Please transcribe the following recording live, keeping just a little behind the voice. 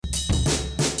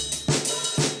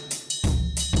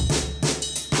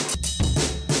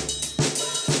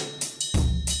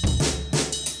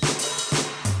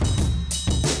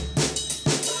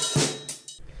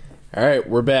All right,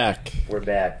 we're back. We're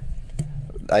back.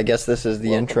 I guess this is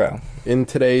the intro. In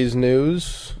today's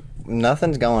news,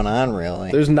 nothing's going on, really.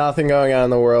 There's nothing going on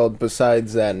in the world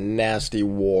besides that nasty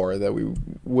war that we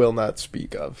will not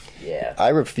speak of. Yeah. I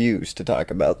refuse to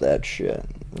talk about that shit.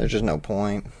 There's just no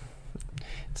point.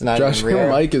 It's not Josh's even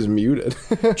real. mic is muted.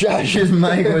 Josh's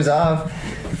mic was off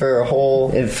for a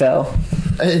whole... It fell.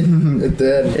 It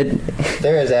did.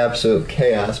 There is absolute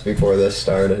chaos before this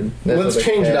started. Let's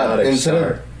change it up. Instead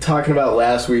of talking about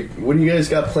last week, what do you guys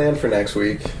got planned for next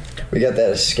week? We got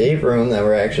that escape room that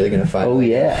we're actually going to find. Oh,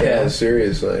 yeah. Yeah,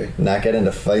 seriously. Not get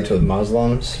into fights with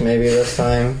Muslims, maybe this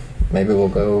time. Maybe we'll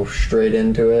go straight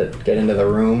into it, get into the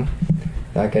room,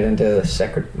 not get into it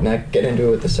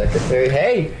with the secretary.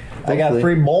 Hey, I got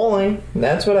free bowling.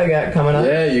 That's what I got coming up.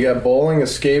 Yeah, you got bowling,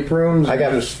 escape rooms. I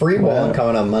got free bowling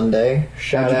coming up Monday.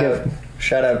 Shout out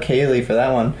Kaylee for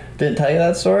that one. Didn't tell you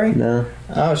that story? No.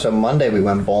 Oh, so Monday we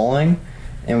went bowling,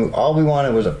 and all we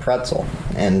wanted was a pretzel.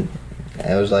 And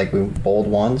it was like we bowled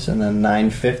once, and then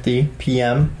 9:50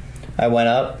 p.m. I went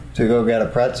up to go get a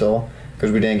pretzel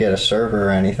because we didn't get a server or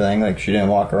anything. Like, she didn't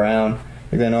walk around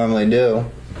like they normally do.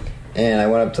 And I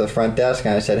went up to the front desk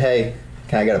and I said, "Hey,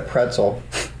 can I get a pretzel?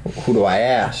 Who do I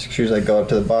ask?" She was like, "Go up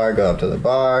to the bar, go up to the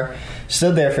bar."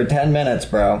 Stood there for 10 minutes,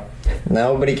 bro.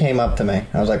 Nobody came up to me.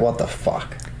 I was like, what the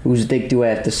fuck? Whose dick do I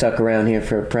have to suck around here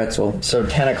for a pretzel? So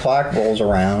 10 o'clock rolls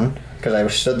around, because I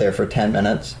stood there for 10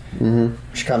 minutes. Mm-hmm.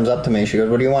 She comes up to me. She goes,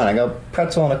 "What do you want?" I go,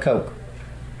 "Pretzel and a Coke."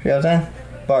 She goes,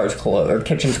 "Bar's closed, or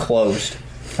kitchen's closed."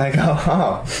 I go,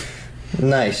 "Oh,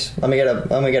 nice. Let me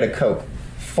get a Coke."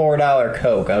 $4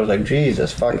 Coke. I was like,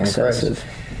 Jesus fucking excessive.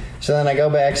 Christ. So then I go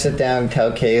back, sit down,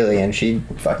 tell Kaylee, and she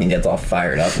fucking gets all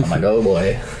fired up. I'm like, oh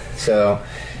boy. So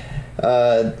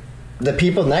the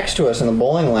people next to us in the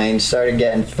bowling lane started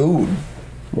getting food.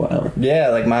 Wow. Yeah,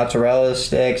 like mozzarella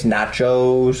sticks,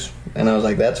 nachos. And I was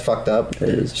like, that's fucked up. It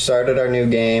is. Started our new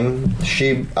game.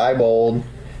 I bowled.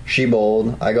 She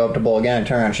bowled. I go up to bowl again. I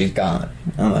turn around. She's gone.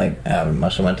 I'm like, I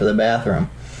must have went to the bathroom.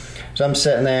 So I'm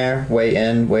sitting there,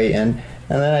 waiting.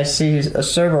 And then I see a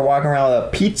server walking around with a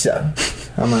pizza.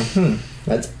 I'm like,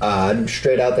 that's odd.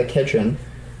 Straight out the kitchen.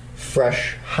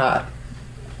 Fresh, hot,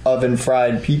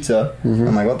 oven-fried pizza. Mm-hmm.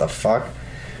 I'm like, what the fuck?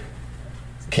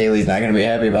 Kaylee's not going to be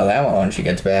happy about that one when she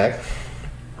gets back.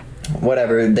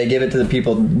 Whatever. They give it to the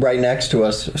people right next to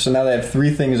us. So now they have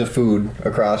 3 things of food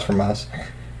across from us.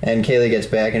 And Kaylee gets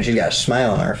back and she's got a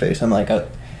smile on her face. I'm like,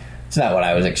 it's not what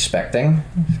I was expecting.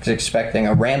 I was expecting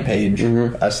a rampage.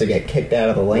 Mm-hmm. Us to get kicked out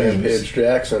of the lanes. Rampage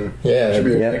Jackson. Yeah. Should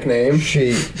be a nickname.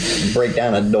 She break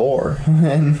down a door.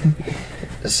 And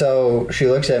so she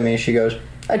looks at me. She goes,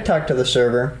 "I talked to the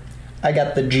server. I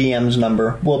got the GM's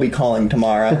number. We'll be calling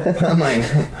tomorrow." I'm like,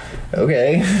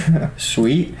 okay,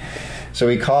 sweet. So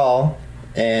we call,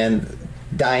 and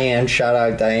Diane, shout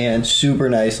out Diane, super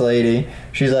nice lady.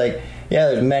 She's like, "Yeah,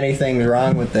 there's many things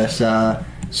wrong with this.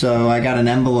 So I got an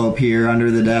envelope here under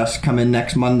the desk. Come in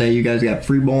next Monday. You guys got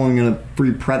free bowling and a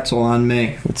free pretzel on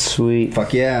me." That's sweet.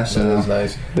 Fuck yeah. So that was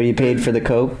nice. But you paid for the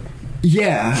Coke?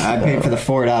 Yeah, I paid for the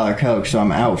 $4 Coke, so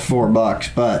I'm out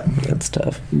 $4. But that's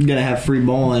tough. I'm gonna have free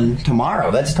bowling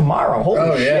tomorrow. That's tomorrow.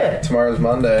 Holy shit! Yeah, tomorrow's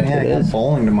Monday. Yeah, I got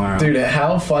bowling tomorrow. Dude,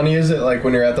 how funny is it? Like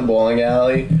when you're at the bowling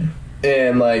alley,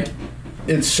 and like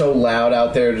it's so loud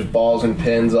out there, just balls and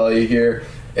pins, all you hear.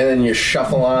 And then you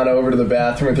shuffle on over to the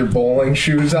bathroom with your bowling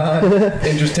shoes on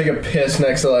and just take a piss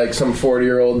next to like some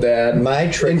 40-year-old dad. My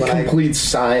trick in complete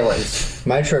silence.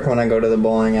 My trick when I go to the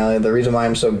bowling alley, the reason why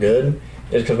I'm so good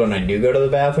is because when I do go to the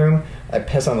bathroom, I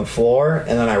piss on the floor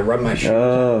and then I rub my shoes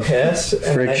and piss.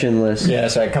 And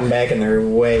frictionless. So I come back and they're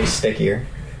way stickier.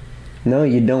 No,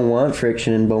 you don't want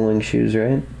friction in bowling shoes,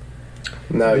 right?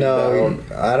 No, you don't.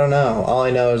 I don't know. All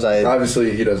I know is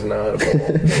obviously he doesn't know how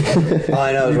to bowl. All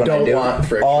I know is when I do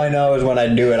it. All I know is when I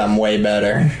do it, I'm way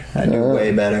better. I do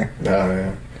way better. Oh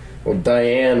yeah. Well,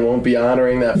 Diane won't be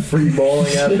honoring that free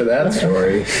bowling after that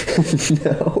story.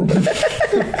 No.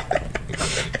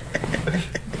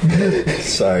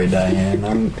 Sorry,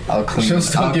 Diane. I'll clean. She'll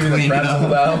still give you the pretzel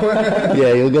though.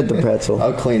 Yeah, you'll get the pretzel.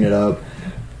 I'll clean it up.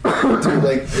 Dude,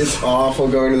 like, it's awful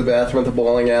going to the bathroom at the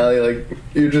bowling alley. Like,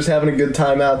 you're just having a good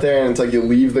time out there, and it's like you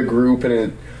leave the group,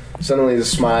 and suddenly the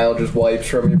smile just wipes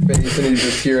from your face, and you're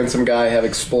just hearing some guy have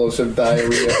explosive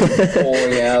diarrhea from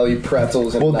bowling alley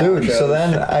pretzels and nachos. Dude, so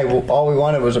then all we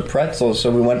wanted was a pretzel,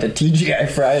 so we went to TGI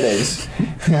Fridays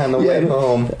on the way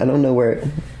home. I don't know where...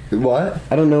 What?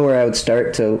 I don't know where I would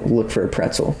start to look for a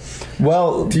pretzel.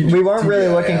 Well, we weren't really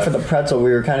looking for the pretzel.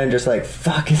 We were kind of just like,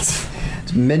 fuck, it's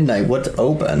midnight. What's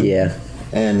open? Yeah.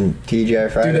 And TGI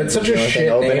Fridays. Dude, that's such a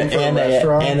shit name for a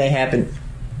restaurant. And they happen...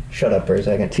 Shut up for a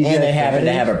second. TGI and they happen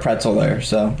to Fridays? have a pretzel there,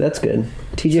 so... That's good.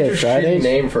 TGI Shitty Fridays?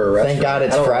 name for a restaurant. Thank God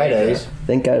it's I don't like Fridays. that.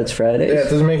 Thank God it's Fridays. Yeah, it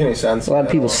doesn't make any sense. A lot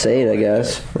of people say it, I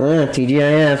guess.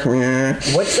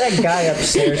 TGIF. What's that guy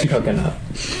upstairs cooking up?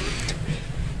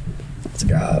 It's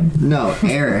God. No,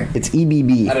 Eric. It's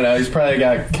EBB. I don't know. He's probably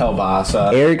got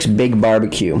kielbasa. Eric's Big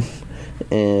Barbecue.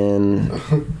 And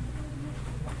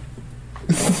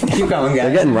Keep going, guys.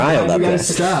 they're getting riled up You there. guys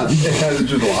stop. It's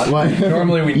just a lot.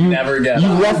 Normally we never get.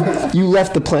 You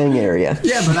left the playing area.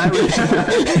 Yeah, but I would.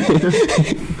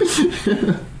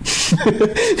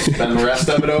 Spend the rest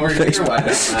of it over here. Why not?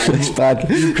 Next podcast.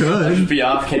 You I could. should be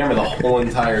off camera the whole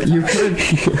entire time. You could. You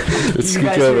Scooch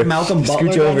guys over. hear Malcolm Butler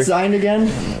Scooch got over. signed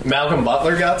again? Malcolm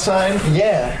Butler got signed?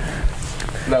 Yeah.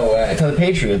 No way. To the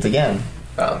Patriots again.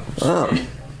 Oh.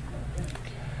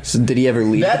 So did he ever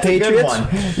leave That's the a good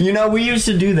Patriots? one. You know, we used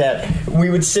to do that. We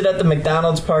would sit at the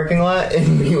McDonald's parking lot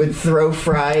and we would throw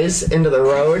fries into the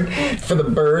road for the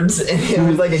birds, and it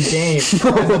was like a game.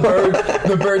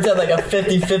 The birds had like a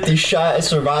 50-50 shot at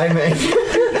surviving.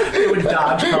 They would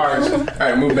dodge cars.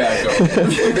 Alright, move back over.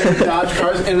 They would dodge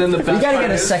cars, and then the best We gotta part get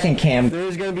a is- second cam.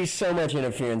 There's going to be so much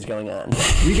interference going on.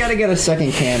 We gotta get a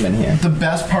second cam in here. The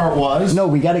best part was... No,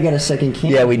 we gotta get a second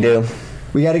cam. Yeah, we do.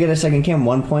 We gotta get a second cam.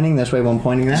 One pointing this way, one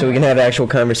pointing that. So we can have actual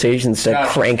conversations instead of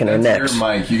Josh, cranking our that's necks. your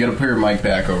mic. You gotta put your mic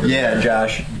back over Yeah, there.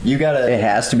 Josh, you gotta. It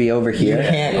has to be over here. You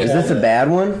can't Is hold this a it. bad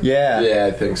one? Yeah. Yeah,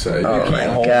 I think so. You Oh can't my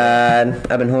hold it. god.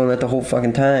 I've been holding it the whole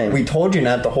fucking time. We told you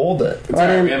not to hold it. It's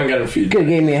alright, we haven't gotten You feedback. could have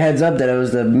gave me a heads up that it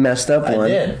was the messed up I one.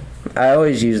 did. I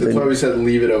always use That's why the... we said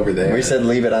leave it over there. We said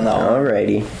leave it on the arm.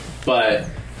 Alrighty. But,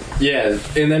 yeah,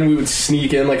 and then we would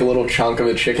sneak in like a little chunk of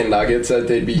a chicken nuggets that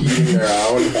they'd be eating their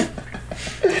own.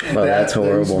 Oh, that's That used to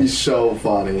horrible. be so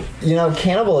funny. You know,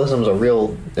 cannibalism's a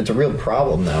real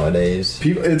problem nowadays.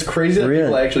 People, it's crazy that Really?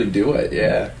 people actually do it.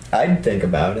 Yeah, I'd think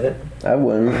about it. I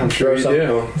wouldn't. I'm sure you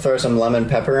do. Throw some lemon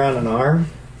pepper on an arm.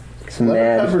 Some Lemon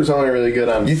mad, pepper's only really good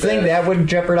on. You think fish. that would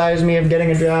jeopardize me of getting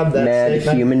a job? That mad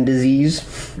statement? human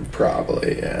disease?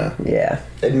 Probably, yeah. Yeah,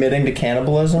 Admitting to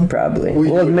cannibalism? probably.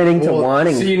 Well, admitting to well,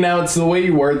 wanting... See, now it's the way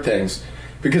you word things.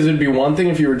 Because it'd be one thing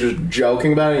if you were just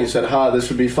joking about it and you said, "Ha, this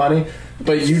would be funny,"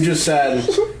 but you just said,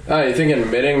 "Oh, you think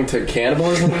admitting to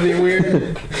cannibalism would be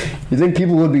weird?" You think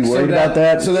people would be worried about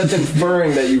that? So that's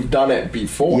inferring that you've done it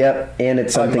before. Yep, and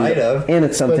it's I something. might have, and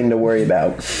it's something but- to worry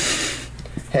about.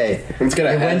 Hey. Let's get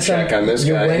a you head win check some- on this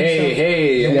you guy. win Hey, some-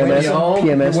 hey, you when PMS you home?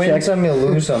 PMS You win check? some, you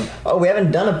lose some. Oh, we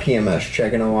haven't done a PMS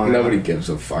check in a while. Nobody gives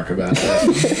a fuck about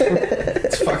that.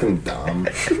 It's fucking dumb.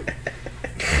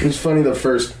 It's funny the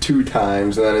first 2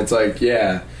 times, and then it's like,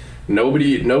 yeah,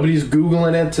 nobody's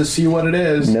Googling it to see what it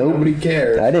is. Nope. Nobody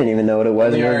cares. I didn't even know what it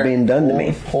was and it was being done to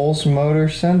me. Pulse motor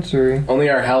sensory. Only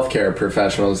our healthcare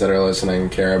professionals that are listening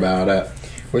care about it.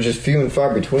 Which is few and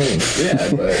far between. Yeah,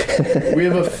 but we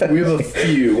have a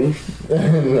few.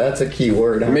 That's a key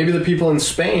word. Huh? Maybe the people in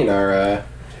Spain are.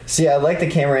 See, I like the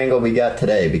camera angle we got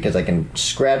today because I can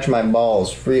scratch my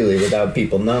balls freely without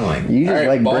people knowing. You just All right,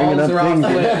 like bringing balls up are off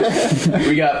things. the list.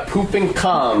 We got poop and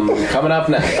cum coming up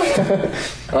next.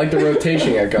 I like the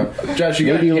rotation I go. Josh, you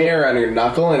got Maybe you'll- hair on your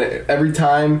knuckle, and every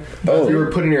time Oh. you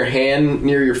were putting your hand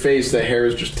near your face, the hair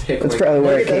is just tickling. That's probably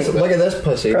where Look it at came. this, look at this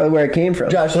pussy. Probably where it came from.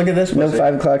 Josh, look at this No pussy.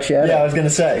 5 o'clock shadow. Yeah, I was gonna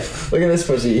say. Look at this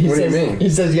pussy. He What do you says, mean? He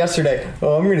says yesterday,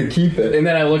 "Oh, I'm gonna keep it." And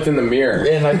then I looked in the mirror.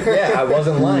 And I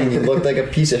wasn't lying. You looked like a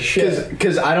piece of shit.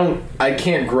 Because I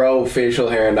can't grow facial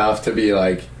hair enough to be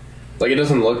like it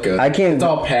doesn't look good. I can't. It's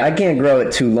all I can't grow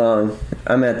it too long.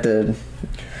 I'm at the.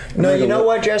 No, you know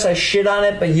what, Jess? I shit on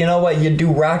it, but you know what? You do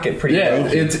rock it pretty Yeah,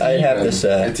 well. it's. I have even. to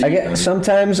say. It's I even. get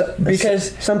sometimes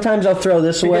Because- sometimes I'll throw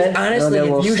this away. Because honestly, and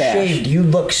I'll if get a you little stash. shaved, you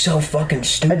look so fucking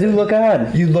stupid. I do look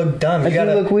odd. You look dumb. I You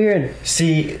gotta do look weird.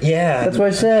 see. Yeah, That's what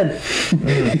I said.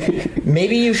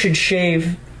 maybe you should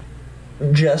shave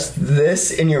just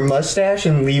this in your mustache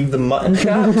and leave the mutton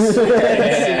chops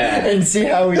and see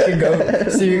how we can go.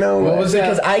 See, What was that?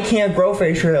 because I can't grow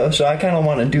facial hair, so I kind of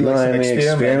want to do like wanna some have an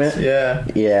experiments. experiment?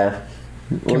 Yeah. Yeah.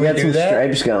 Can we got do some that?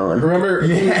 stripes going. Remember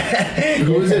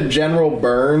who was it? General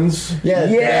Burns. Yeah.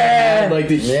 Yeah. Like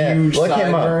the Yeah. huge Look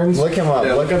him up. sideburns. Look him up.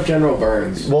 Yeah, look up General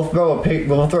Burns. We'll throw a pic.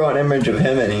 We'll throw an image of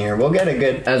him in here. We'll get a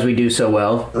good As we do so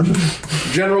well.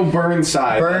 General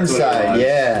Burnside. that's what it Burnside. was.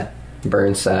 Yeah.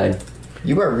 Burnside.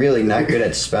 You are really not good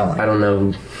at spelling. I don't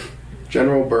know.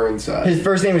 General Burnside. His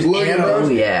first name is Look it up. Ambrose.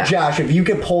 Oh, yeah. Josh, if you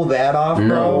could pull that off, bro.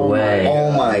 No way.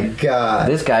 Oh my god.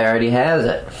 This guy already has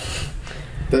it.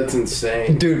 That's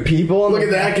insane. Dude, people. Look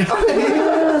at that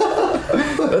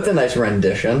guy. That's a nice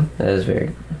rendition. That is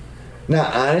very. Now,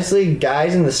 honestly,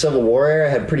 guys in the Civil War era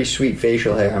had pretty sweet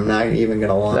facial hair. I'm not even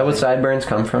gonna lie. Is that what sideburns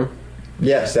come from?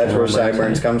 Yes, that's where Oh, my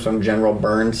sideburns God. comes from. General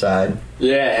Burnside.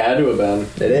 Yeah, it had to have been.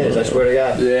 It is. I swear to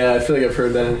God. Yeah, I feel like I've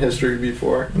heard that in history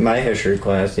before. My history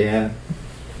class. Yeah.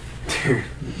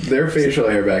 Their facial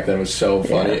hair back then was so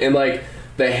funny. Yeah. And, like,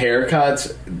 the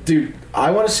haircuts. Dude,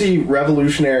 I want to see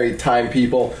revolutionary time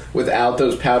people without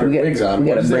those powdered wigs on. We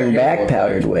What gotta does their bring hair back look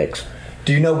powdered like? wigs.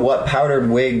 Do you know what powdered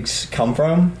wigs come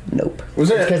from? Nope. Was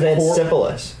it Because they had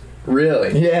syphilis.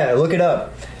 Really? Yeah, look it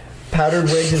up. Powdered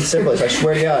wigs and syphilis. I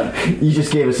swear to God. You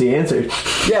just gave us the answer.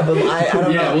 Yeah, but I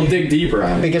don't Yeah, know. we'll dig deeper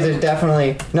on it. Because there's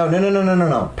definitely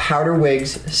no. Powder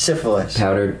wigs, syphilis.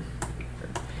 Powdered.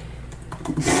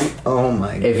 Oh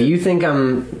my god. If you think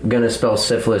I'm gonna spell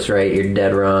syphilis right, you're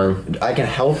dead wrong. I can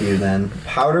help you then.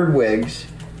 Powdered wigs,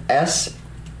 S.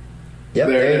 Yep,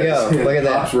 there it you go. is. Look at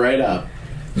Pops that. right up.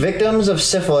 Victims of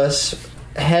syphilis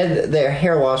had their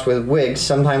hair lost with wigs,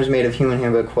 sometimes made of human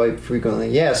hair, but quite frequently.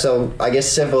 Yeah, so I guess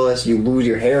syphilis, you lose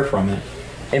your hair from it.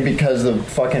 And because the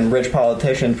fucking rich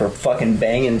politicians were fucking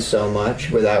banging so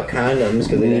much without condoms,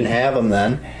 because they didn't have them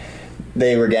then,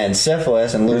 they were getting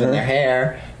syphilis and losing their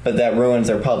hair, but that ruins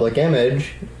their public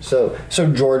image. So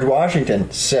George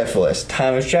Washington, syphilis.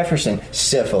 Thomas Jefferson,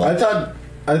 syphilis.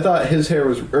 I thought his hair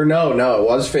was, or no, it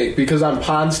was fake because on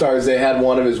Pawn Stars they had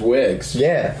one of his wigs.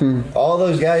 Yeah, all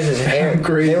those guys' hair,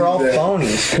 Crazy they were all that-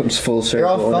 phonies. Comes full They're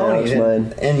all circle. Now it's phonies.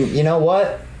 mine. And you know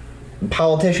what?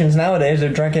 Politicians nowadays, they're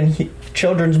drinking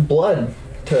children's blood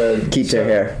to Keep their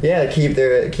hair. Yeah, keep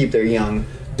their young.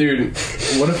 Dude,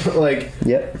 what if, like,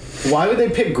 Yep. why would they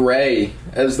pick gray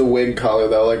as the wig color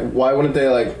though? Like, why wouldn't they,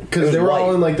 like, It because was they were all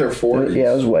white. in like their 40s.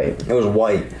 Yeah, it was white. It was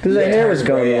white. 'Cause their They hair was turned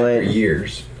going gray after white.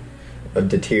 years of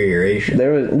deterioration.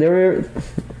 There were.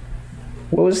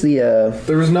 What was the?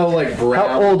 There was no like brown.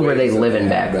 How old were wigs they that living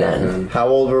had back then? How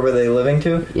old were they living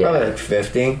to? Yeah. Probably like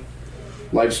 50.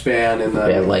 Lifespan in the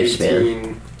Yeah, lifespan.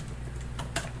 18,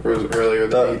 or was it earlier than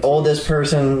The 18?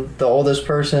 oldest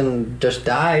person just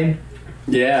died.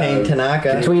 Yeah, Kane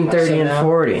Tanaka. Between 30 and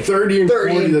 40. 30 and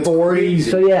 30 40. and That's 40.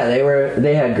 crazy. So yeah,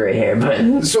 they had gray hair,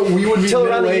 but So we would be Till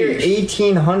around middle the year aged.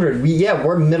 1800.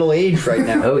 We're middle aged right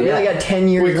now. Oh, We yeah. only got 10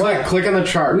 years Wait, left. click on the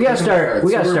chart. we gotta Click on the start. chart.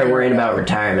 We gotta So start we're worrying gonna- about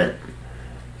retirement.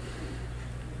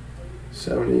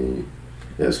 70.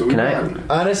 Yeah, so we Can I- won.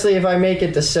 Honestly, if I make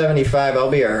it to 75, I'll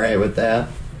be alright with that.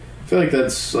 I feel like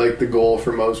that's like the goal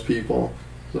for most people.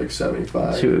 It's like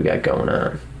 75. See what we got going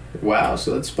on. Wow,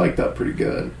 so that spiked up pretty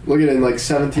good. Look at it in like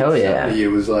 1770. Hell yeah. It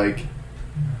was like.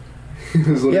 It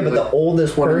was Yeah, but literally the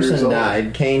oldest 20 years person old.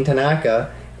 died, Kane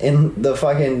Tanaka, and the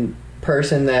fucking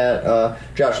person that,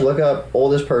 Josh, look up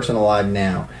oldest person alive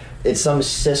now. It's some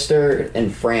sister in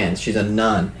France. She's a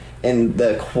nun. And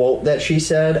the quote that she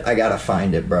said, I gotta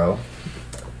find it, bro.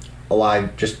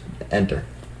 Alive, just enter.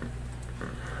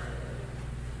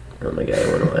 Oh my god, it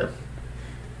went away.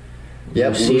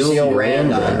 Yep, Lucille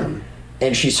Randon.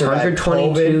 And she survived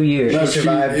 122 COVID. years. No, She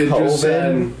survived it just COVID.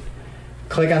 said-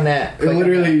 Click on that. It Click on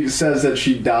literally says that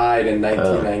she died in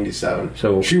 1997.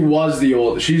 So- she was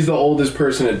she's the oldest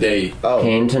person to date. that. Oh.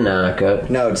 Kane Tanaka.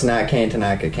 No, it's not Kane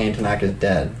Tanaka. Kane Tanaka's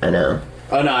dead. I know.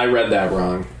 Oh no, I read that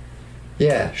wrong.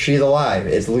 Yeah, she's alive.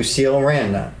 It's Lucille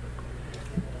Randon.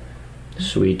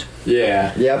 Sweet.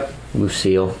 Yeah. Yep.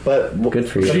 Lucille. But Good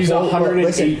for you. the She's quote-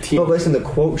 118. But listen, the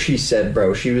quote she said,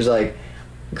 bro. She was like,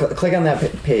 click on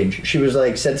that page. She was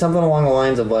like, said something along the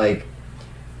lines of like,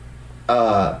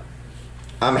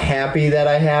 I'm happy that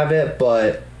I have it,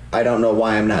 but I don't know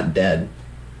why I'm not dead.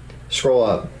 Scroll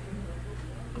up.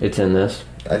 It's in this.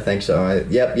 I think so.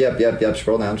 Yep.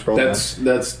 Scroll down.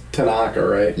 That's Tanaka,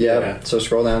 right? Yep. Yeah. So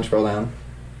scroll down.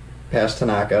 Past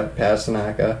Tanaka.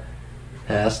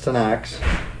 Past Tanax.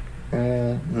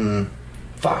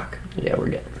 Fuck. Yeah, we're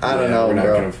good. I don't Yeah, know, we're not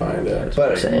bro. gonna find it.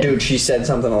 But Same. dude, she said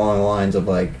something along the lines of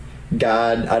like,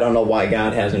 God, I don't know why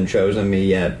God hasn't chosen me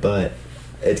yet, but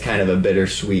it's kind of a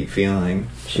bittersweet feeling.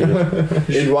 She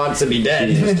just, She wants to be dead.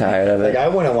 she's just tired of Like it. I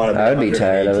wouldn't want to. I would be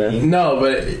tired of it. No,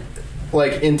 but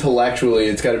like intellectually,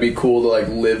 it's got to be cool to like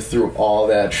live through all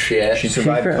that shit. She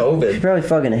survived She COVID. probably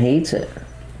fucking hates it.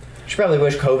 She probably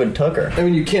wished COVID took her. I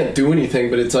mean, you can't do anything,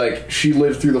 but it's like she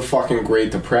lived through the fucking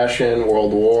Great Depression,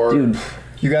 World War. Dude,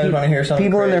 You guys want to hear something?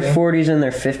 people in crazy? their 40s and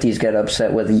their 50s get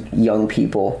upset with young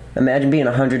people. Imagine being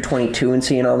 122 and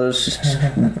seeing all those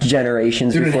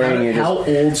generations Dude, before you and you're how just...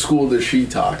 old school does she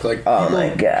talk? Like, Oh my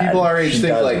God. people our age She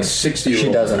think like doesn't. 60 She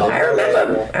doesn't. I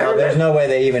remember No, there's no way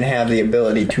they even have the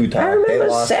ability to talk. I remember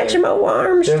Satchmo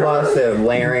Armstrong. They lost their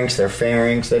larynx, their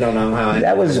pharynx. They don't know how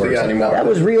That was works anymore. that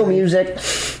was real music.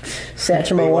 But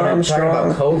Satchmo when I'm talking about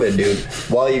Armstrong. COVID, dude,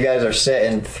 while you guys are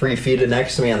sitting 3 feet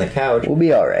next to me on the couch, We'll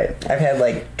be all right. I've had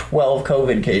like 12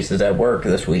 COVID cases at work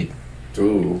this week.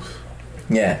 Ooh.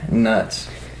 Yeah, nuts.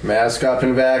 Mask up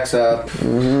and vax up.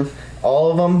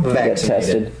 All of them Get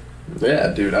vaccinated. tested. Yeah,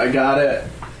 dude, I got it.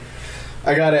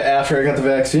 I got it after I got the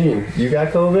vaccine. You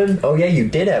got COVID? Oh yeah, you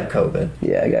did have COVID.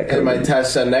 Yeah, I got COVID. And my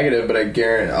test said negative, but I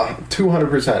guarantee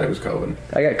 200% it was COVID.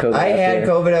 I got COVID. I had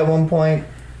after. COVID at one point.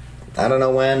 I don't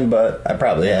know when, but I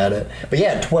probably had it. But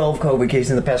yeah, 12 COVID cases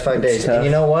in the past 5 days. tough. And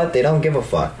you know what? They don't give a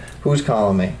fuck. Who's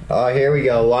calling me? Oh, here we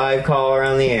go. Live caller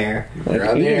on the air. You're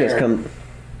on You the can air. just come.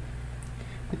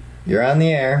 You're on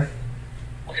the air.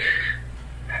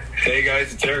 Hey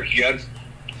guys, it's Eric again.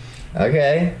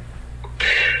 Okay.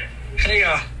 Hey,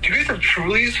 do you guys have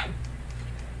Trulies?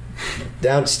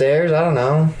 Downstairs? I don't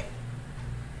know.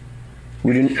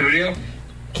 We didn't. Studio?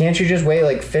 Can't you just wait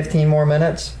like 15 more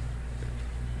minutes?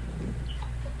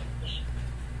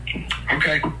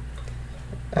 Okay.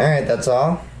 Alright, that's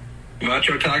all.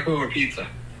 Macho taco or pizza?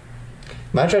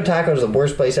 Macho Taco is the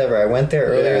worst place ever. I went there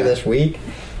earlier Yeah. this week,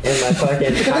 and my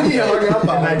fucking taco, You hung up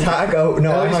on my him. taco.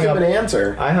 No, I At least hung give up. an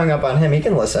answer. I hung up on him. He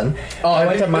can listen. I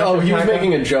went to Macho he was Taco.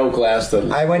 making a joke last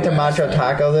time. I went to last Macho time.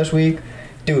 Taco this week,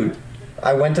 dude.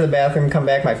 I went to the bathroom, come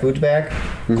back, my food's back.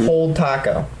 Cold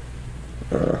taco.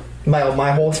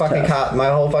 My whole fucking my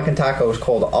whole fucking taco was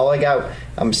cold. All I got,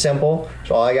 I'm simple,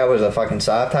 so all I got was a fucking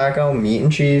soft taco, meat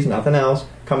and cheese, nothing else.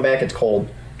 Come back, it's cold.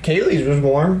 Kaylee's was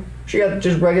warm. She got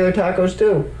just regular tacos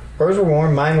too. Hers were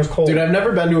warm, mine was cold. Dude, I've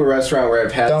never been to a restaurant where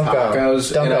I've had Don't go.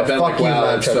 tacos Don't and go. I've been Fuck like, you, wow,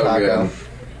 that's Macho so Taco. good.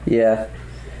 Yeah.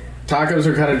 Tacos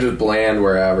are kind of just bland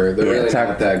wherever. They're Yeah, really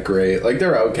not that great. Like,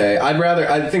 they're okay.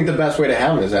 I think the best way to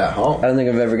have them is at home. I don't think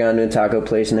I've ever gone to a taco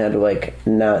place and had to like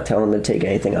not tell them to take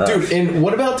anything off. Dude, and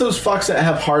what about those fucks that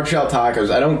have hard shell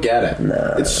tacos? I don't get it.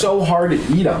 No. It's so hard to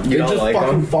eat them. They don't just like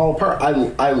fucking them? fall apart.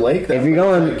 I like them. if you're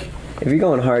going, Like, if you're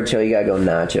going hard shell, you gotta go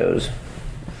nachos.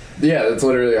 yeah, it's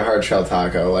literally a hard shell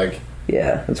taco. Like,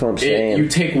 Yeah, that's what I'm saying. you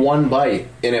take one bite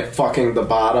and it fucking the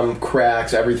bottom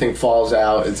cracks, everything falls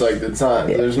out. It's like it's not.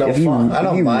 Yeah. There's no if you, fun. I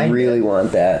don't if you mind really it.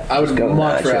 want that, I would just go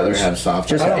much nachos. rather have soft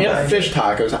Just tacos. I don't And mind. fish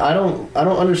tacos. I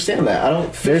don't understand that. I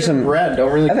don't. Fish There's and some- bread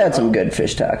don't really. I've had some good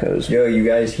fish tacos. Yo, you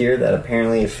guys hear that?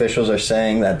 Apparently, officials are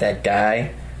saying that that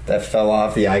guy that fell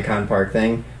off the Icon Park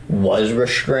thing was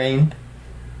restrained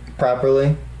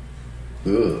properly.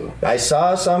 Ugh. I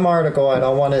saw some article. I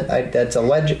don't want it. That's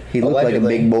alleged. He looked like a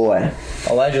big boy.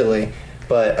 Allegedly,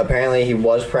 but apparently he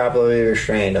was properly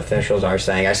restrained. Officials are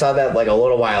saying. I saw that like a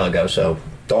little while ago. So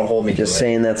don't hold me Just to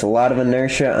saying that's a lot of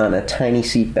inertia on a tiny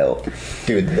seatbelt. it,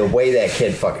 dude. The way that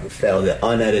kid fucking fell, the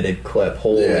unedited clip.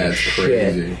 Holy Yeah, it's shit!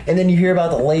 crazy. And then you hear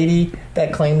about the lady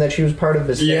that claimed that she was part of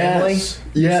his family. Yes.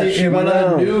 Yeah, You see she went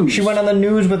on the news. She went on the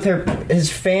news with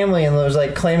his family and was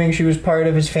like claiming she was part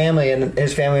of his family, and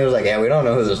his family was like, "Yeah, we don't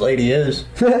know who this lady is."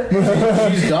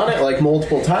 She's done it like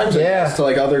multiple times. I Yeah. guess, to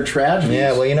like other tragedies.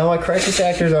 Yeah, well, you know what? Crisis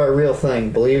actors are a real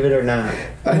thing, believe it or not.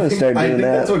 I'm gonna start I doing think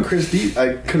that. that's what Chris D.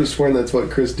 I could have sworn that's what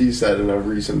Chris D. said in a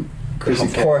recent. Chrissy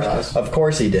Of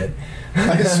course he did.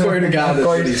 I swear to God, that's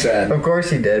what he said. Of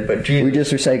course he did, but gee, We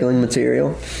just recycling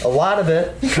material. a lot of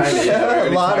it. Kind of. Yeah,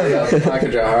 A lot of it.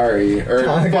 Takajahari. Or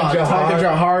Takajahari.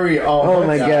 Takajahari. Oh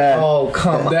my God. Oh,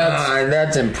 come That's- on.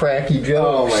 That's in pracky joke.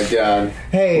 Oh my God.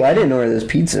 Hey, Well, I didn't order this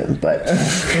pizza, but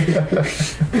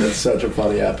That's such a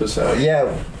funny episode.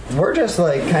 yeah, we're just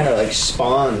like kind of like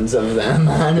spawns of them,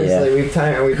 honestly.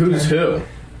 Yeah. Who's who?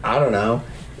 I don't know.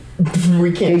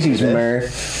 We can't. Casey's do this.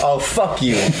 Murr. Oh, fuck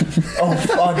you. Oh,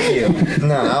 fuck you.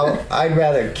 No, I'd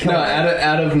rather kill No, him.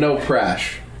 out of no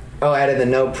prash. Oh, out of the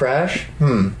no presh?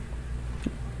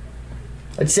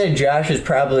 I'd say Josh is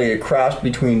probably a cross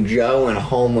between Joe and a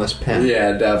homeless pimp.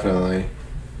 Yeah, definitely.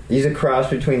 He's a cross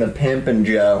between the pimp and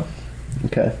Joe.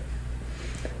 Okay.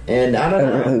 And I don't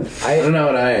know. I don't know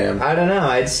what I am. I don't know.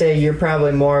 I'd say you're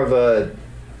probably more of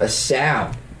a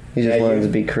Sal. He just Yeah, wanted you- to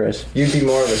be Chris. You'd be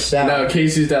more of a Sal. No,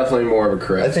 Casey's definitely more of a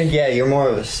Chris. I think, yeah, you're more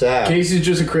of a Sal. Casey's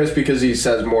just a Chris because he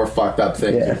says more fucked up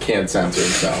things Yeah. and can't censor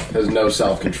himself. Has no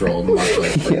self-control. Much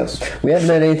like Chris. Yes. We haven't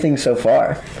had anything so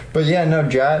far. But yeah, no,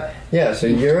 Josh. Yeah, so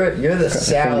you're the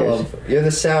Sal fingers. you're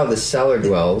the Sal of the cellar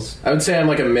dwells. I would say I'm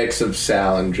like a mix of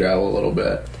Sal and Joe a little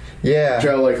bit. Yeah.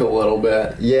 Joe like a little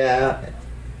bit. Yeah.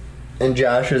 And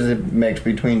Josh is a mix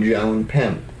between Joe and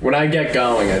Pimp. When I get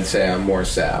going, I'd say I'm more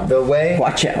Sal. The way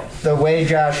Watch out. the way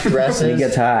Josh dresses, He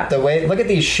gets hot. The way look at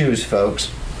these shoes, folks.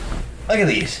 Look at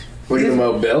these. Look at the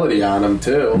mobility on him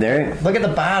too. They're, Look at the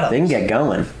bottoms. they can get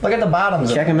going. Look at the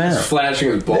bottoms. Check of him He's out.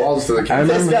 flashing his balls to the I camera.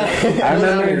 remember, guy- I Put on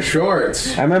your remember,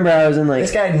 shorts. I remember I was in like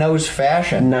This guy knows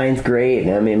fashion. 9th grade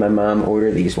and I made my mom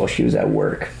order these while she was at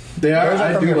work. They are. Those are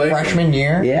I from do your like them. freshman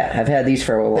year. Yeah, I've had these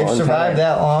for a long They've time. survived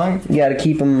that long. You gotta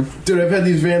keep them. Dude, I've had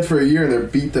these Vans for a year and they're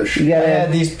beat the You shit. I gotta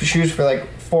had these shoes for like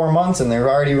 4 months and they're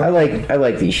already. I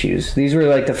like these shoes. These were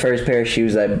like the first pair of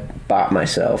shoes I bought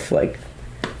myself. Like,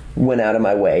 went out of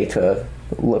my way to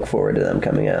look forward to them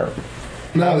coming out.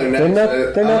 No, they're They're not.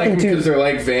 nothing I like them too. because they're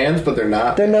like Vans, but they're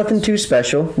not. They're nothing too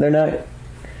special. They're not.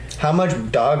 How much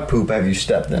dog poop have you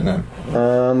stepped in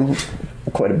them?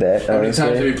 Quite a bit. How many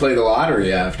times have you played the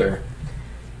lottery after?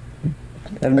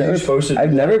 I've never. you supposed to I've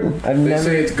do never. that? I've They never.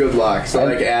 say it's good luck, so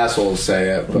like assholes say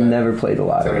it. But Never played the it's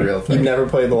not a lottery. real You've thing. never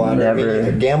played the lottery. Never. I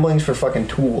mean, gambling's for fucking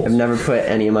tools. I've never put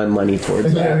any of my money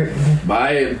towards that.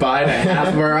 By to half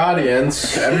of our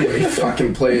audience, everybody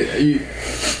fucking play.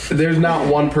 There's not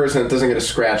one person that doesn't get a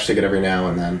scratch ticket every now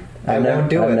and then. I won't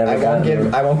do I've it. never I won't gotten give.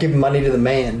 one. I won't give money to the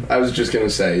man. I was just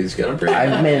gonna say he's gonna bring.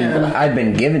 I've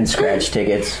been given scratch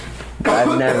tickets. But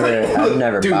I've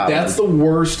never Dude, bought that's one. the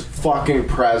worst fucking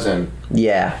present.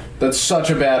 Yeah. That's such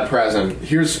a bad present.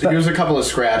 Here's a couple of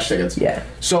scratch tickets. Yeah.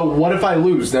 So what if I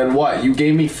lose? Then what? You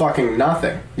gave me fucking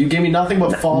nothing. You gave me nothing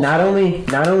but false. Not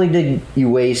only did you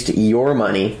waste your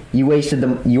money, you wasted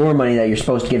your money that you're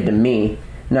supposed to give to me.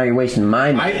 Now you're wasting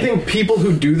my money. I think people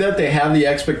who do that, they have the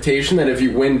expectation that if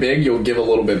you win big, you'll give a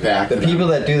little bit back. The to them. people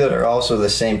that do that are also the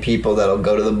same people that'll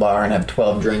go to the bar and have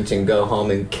 12 drinks and go home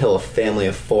and kill a family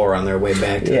of 4 on their way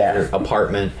back to Yeah. their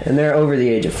apartment. And they're over the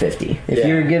age of 50. If Yeah.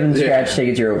 you're given scratch Yeah.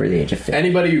 tickets, you're over the age of 50.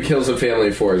 Anybody who kills a family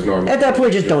of 4 is normal. At that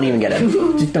point, just don't even get it.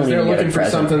 Just don't They're even get looking a for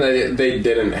present. something that they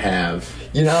didn't have.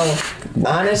 You know,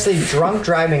 honestly, drunk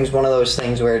driving is one of those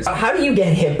things where it's how do you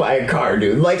get hit by a car,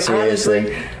 dude? Like, Seriously.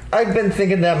 honestly, I've been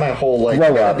thinking that my whole life.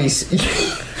 Grow up.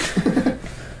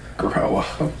 Grow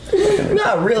up.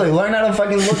 Not really. Learn how to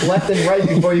fucking look left and right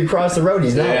before you cross the road.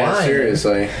 He's not Yeah, lying.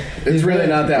 seriously. It's really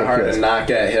not that hard to ridiculous. not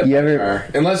get hit You by ever- a car.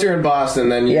 Unless you're in Boston,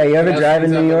 then you, Yeah, you ever that's drive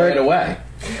in New York? right away.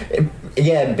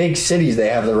 Yeah, big cities they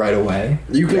have the right of way.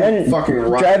 You can And fucking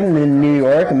run. driving in New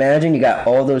York, imagine you got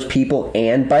all those people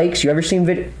and bikes. You ever seen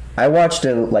video? I watched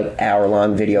a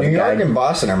hour-long video New of a York guy, and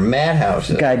Boston are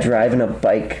madhouses. guy driving a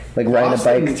bike, like riding a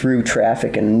Boston- bike through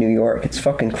traffic in New York. It's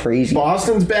fucking crazy.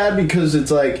 Boston's bad because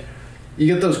it's like you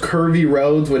get those curvy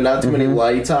roads with not too many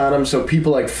lights on them, so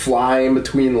people like fly in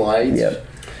between lights. Yep.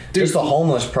 Dude, Just the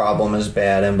homeless problem is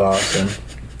bad in Boston.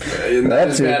 and not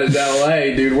as That's bad as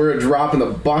LA, dude. We're a drop in the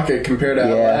bucket compared to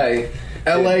Yeah. LA.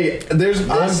 LA,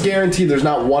 I'm guaranteed there's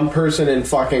not one person in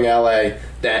fucking LA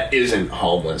that isn't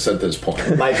homeless at this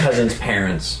point. My cousin's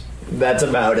parents. That's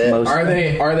about it. Most- Are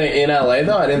they in LA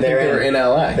though? I didn't think they were in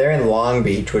LA. They're in Long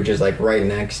Beach, which is like right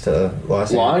next to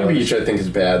Los Long Angeles. Beach, I think, is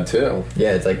bad too.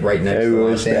 Yeah, it's like right next to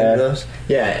Everyone's Los bad. Angeles.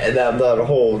 Yeah, and that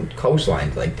whole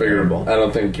coastline's like But terrible. I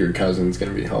don't think your cousin's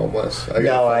gonna be homeless.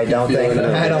 No, I don't think.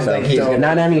 I don't think he's gonna.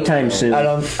 Not anytime soon. I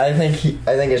don't. I think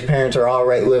his parents are all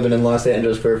right living in Los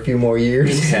Angeles for a few more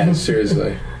years. Yeah,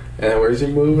 seriously. And where's he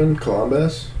moving?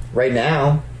 Columbus? Right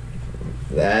now,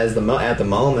 at the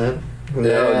moment, who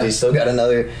knows? Yeah. He's still got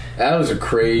another. That was a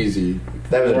crazy.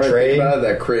 That was a When I think trade? about it,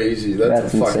 that crazy. That's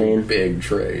That's a fucking insane. big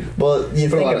trade. Well, you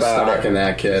Put a think lot of about stock it. in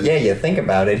that kid. Yeah, you think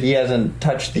about it. He hasn't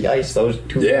touched the ice. Those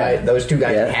two Yeah. guys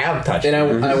Yeah. have touched. And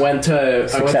it. I went to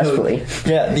Successfully.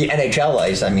 Yeah, the NHL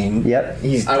ice. I mean, Yep.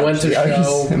 He's. I went touched to the ice.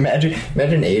 show- Imagine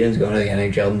Aiden's going to the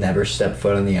NHL, never stepped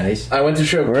foot on the ice. I went to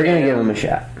show. We're gonna Cam- give him a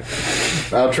shot.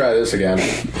 I'll try this again.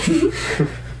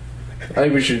 I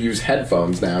think we should use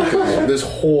headphones now. 'Cause this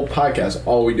whole podcast,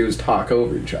 all we do is talk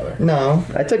over each other. No,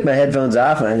 I took my headphones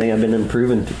off, and I think I've been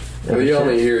improving. Well, you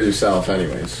only hear yourself,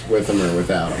 anyways, with them or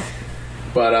without them.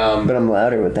 But But I'm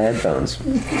louder with the headphones.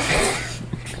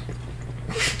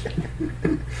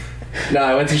 no,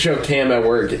 I went to show Cam at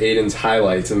work Aiden's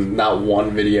highlights, and not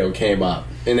one video came up.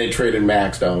 And they traded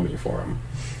Max Domi for him.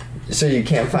 so you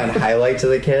can't find highlights of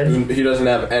the kid. He doesn't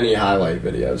have any highlight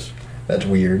videos. That's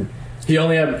weird. He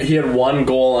had one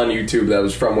goal on YouTube that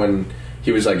was from when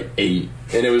he was like 8,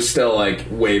 and it was still like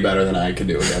way better than I could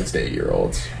do against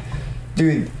 8-year-olds.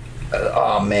 Dude,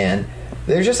 oh man,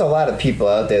 there's just a lot of people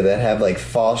out there that have like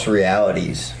false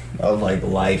realities of like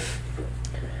life,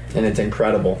 and it's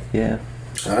incredible. Yeah,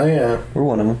 Oh yeah. we're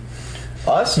one of them.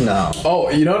 Us, no. Oh,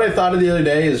 you know what I thought of the other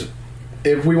day is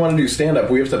if we want to do stand up,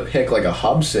 we have to pick like a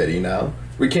hub city now.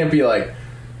 We can't be like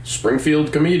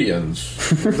Springfield comedians.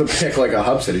 We have to pick like a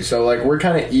hub city. So like we're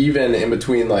kind of even in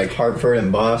between like Hartford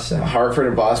and Boston. Hartford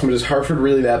and Boston. But is Hartford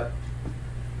really that?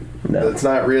 No. It's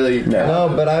not really. No,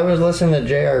 but I was listening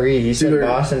to JRE. He said Either-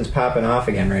 Boston's popping off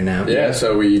again right now. Yeah,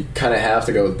 so we kind of have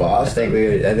to go with I Boston.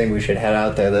 think we should head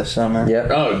out there this summer.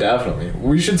 Yep. Oh, definitely.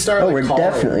 We should start. Oh, like, we're calling,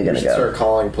 definitely gonna we should go. start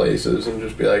calling places and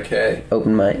just be like, "Hey,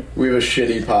 Open mic. we have a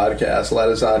shitty podcast. Let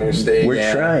us on your stage." We're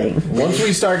Yeah. trying. Once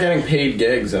we start getting paid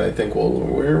gigs, then I think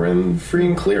we're in free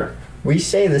and clear. We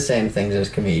say the same things as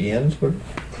comedians.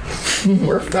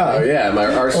 Oh yeah,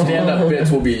 our stand-up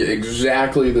bits will be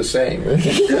exactly the same.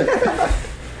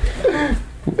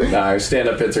 Our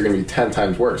stand-up bits are going to be 10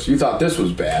 times worse. You thought this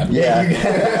was bad. Yeah.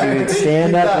 Dude,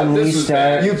 stand up when we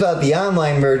start. You thought the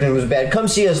online version was bad. Come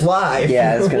see us live.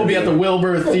 Yeah, it's gonna We'll be at the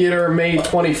Wilbur Theater May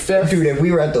 25th. Dude, if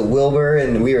we were at the Wilbur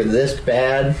and we were this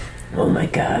bad, Oh my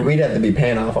god. we'd have to be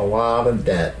paying off a lot of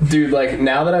debt. Dude, like,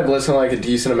 now that I've listened to, like, a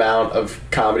decent amount of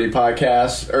comedy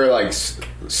podcasts, or, like,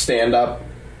 stand-up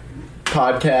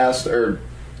podcasts, or,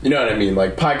 you know what I mean?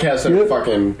 Like, podcasts that are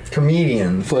fucking...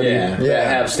 Comedians. Yeah, that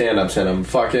have stand-ups in them.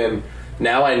 Fucking...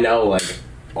 Now I know, like,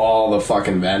 all the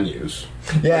fucking venues.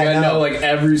 Yeah, Like, I know, like,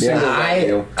 every single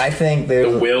venue. I think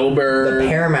there's The Wilbur. the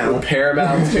Paramount. The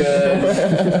Paramount's good.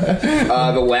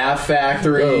 The Laugh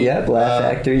Factory. Yep, Laugh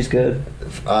Factory's good.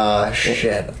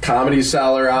 Shit. Comedy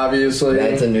Cellar, obviously.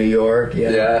 That's in New York.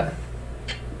 Yeah.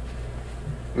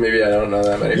 Maybe I don't know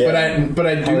that many, Yeah. but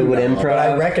I do Hollywood know. Improv. But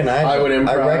I recognize. Hollywood Improv,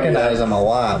 I recognize yeah. them a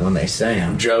lot when they say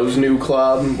them. Joe's New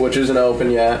Club, which isn't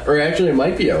open yet, or actually it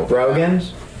might be open.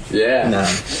 Rogan's? Yeah.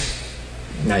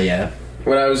 No, not yet.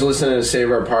 When I was listening to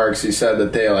Save Our Parks, he said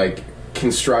that they like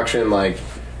construction like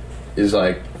is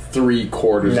like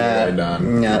 3/4 of the way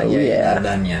done. Not yet. Yeah. Not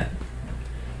done yet.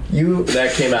 You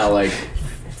That came out like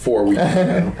 4 weeks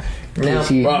ago. now.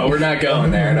 Well, we're not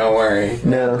going there. Don't worry.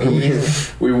 No.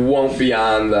 We won't be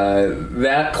on the.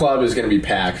 That club is going to be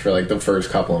packed for like the first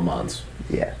couple of months.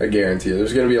 Yeah. I guarantee you.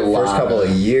 There's going to be a lot. First couple of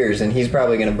years, and he's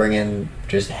probably going to bring in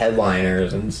just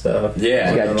headliners and stuff.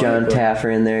 Yeah. You got John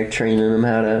Taffer in there training them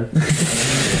how to.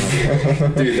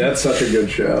 Dude, that's such a good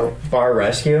show. Bar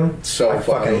Rescue. So I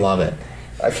funny. fucking love it.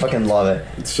 I fucking love it,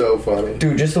 It's so funny.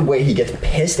 dude. Just the way he gets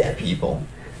pissed at people.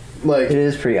 Like, It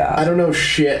is pretty I awesome. don't know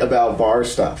shit about bar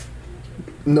stuff.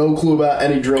 No clue about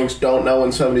any drinks. Don't know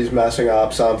when somebody's messing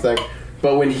up something.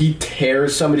 But when he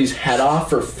tears somebody's head off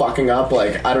for fucking up,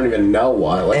 like, I don't even know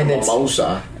what. Like And a it's-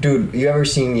 mimosa. Dude, you ever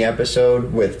seen the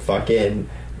episode with fucking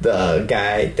the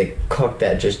guy, the cook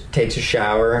that just takes a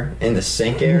shower in the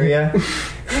sink area?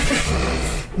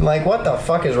 Like, what the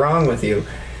fuck is wrong with you?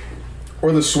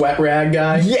 Or the sweat rag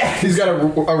guy. Yes. He's got a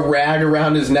rag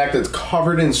around his neck that's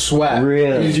covered in sweat.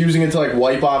 Really? He's using it to, like,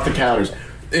 wipe off the counters.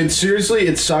 It seriously,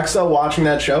 it sucks, though, watching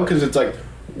that show, because it's like,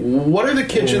 what are the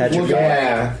kitchens looking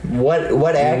Yeah,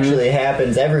 what actually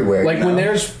happens everywhere? like? you When know?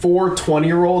 there's 4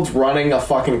 20-year-olds running a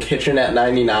fucking kitchen at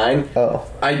 99, Oh.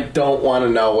 I don't want to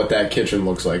know what that kitchen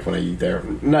looks like when I eat there.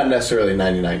 Not necessarily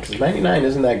 99, because 99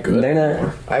 isn't that good. They're not.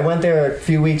 anymore. I went there a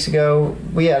few weeks ago.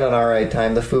 We had an alright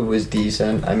time. The food was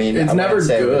decent. I mean, It's I wouldn't never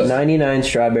say it good. was- 99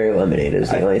 strawberry lemonade is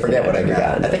the I only thing forget what I I've ever got.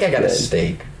 gotten. I think I got a Good.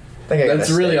 steak. I think I got That's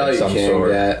a really steak all of you some can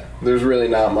sort. get. There's really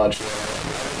not much.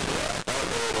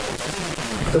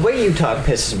 The way you talk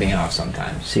pisses me off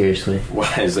sometimes. Seriously.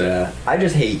 Why is that? I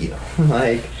just hate you.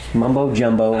 Like, Mumbo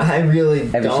jumbo. I really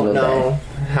Every don't single know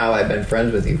how I've been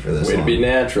friends with you for this Way to long. be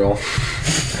natural.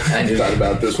 I just Thought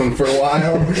about this one for a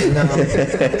while. no,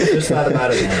 just thought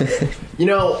about it now. You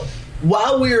know,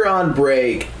 while we were on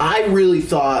break, I really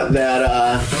thought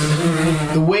that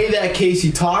the way that Casey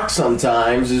talks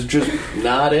sometimes is just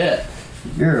not it.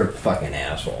 You're a fucking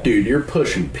asshole. Dude, you're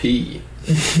pushing P.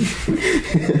 You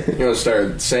want to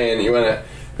start saying,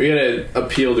 we gotta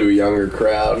appeal to a younger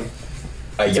crowd.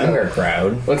 A younger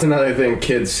crowd. What's another thing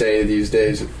kids say these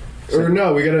days? Or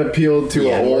no, we gotta appeal to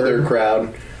Yeah, an older word.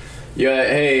 crowd. Yeah,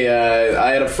 hey,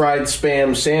 I had a fried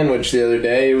spam sandwich the other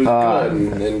day. It was good.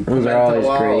 And those are always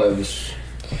pimento great. olives.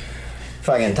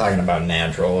 Fucking talking about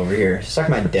natural over here. Suck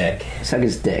my dick. Suck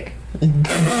his dick.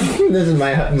 This is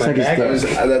my Suck his backup. dick.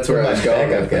 That's where I was going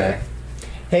backup with guy. that.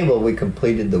 Hey, well, we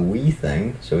completed the Wii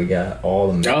thing, so we got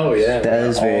all the. Oh, yeah. That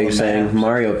is all very the exciting. maps.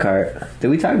 Mario Kart. Did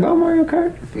we talk about Mario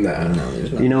Kart? Nah. No,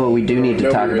 there's no. You know what we do need to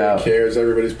Nobody talk really about? cares.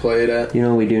 Everybody's played it. You know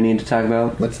what we do need to talk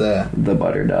about? What's that? The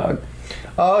butter dog.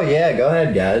 Oh yeah, go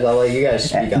ahead, guys. I'll let you guys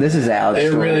speak. on This is Alex's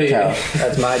It story really- to tell.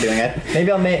 That's my doing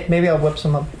it. Maybe I'll whip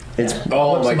some up. It's.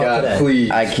 Oh What's my up god, today?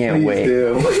 please. I can't please wait.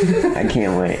 do. I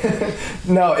can't wait.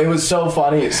 No, it was so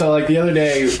funny. So, like, the other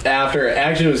day, it was after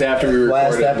we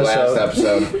Last recorded the last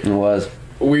episode. It was.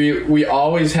 We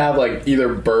always have, like, either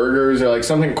burgers or, like,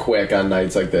 something quick on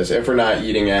nights like this, if we're not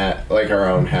eating at, like, our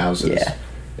own houses. Yeah.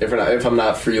 If I'm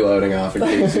not freeloading off of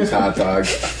Casey's hot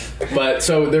dogs. But,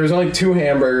 so, there was only 2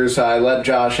 hamburgers, so I let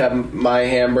Josh have my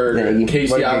hamburger. Yeah,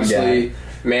 Casey, what did you obviously,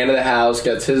 man of the house,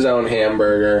 gets his own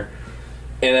hamburger.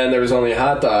 And then there was only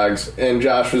hot dogs, and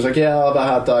Josh was like, yeah, I'll have a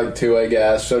hot dog too, I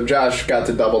guess. So Josh got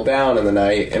to double down in the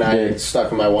night, and I Good. stuck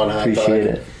with my one hot Appreciate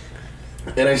dog. it.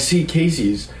 And I see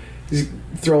Casey's, he's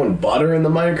throwing butter in the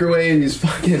microwave, he's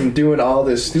fucking doing all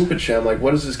this stupid shit. I'm like,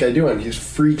 what is this guy doing? He's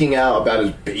freaking out about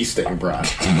his basting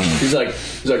brush. He's like,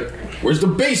 where's the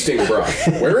basting brush?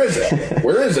 Where is it?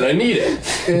 Where is it? I need it.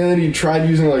 And then he tried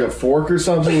using like a fork or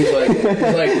something. He's like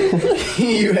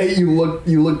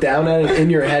you look down at it in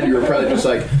your head. You were probably just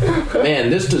like, man,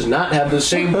 this does not have the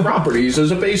same properties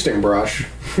as a basting brush.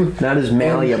 Not as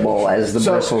malleable as the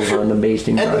bristles on the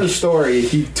basting brush. End of the story.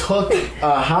 He took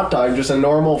a hot dog, just a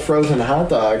normal frozen hot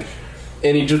dog,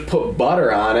 and he just put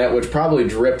butter on it, which probably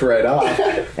dripped right off.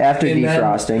 After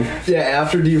defrosting.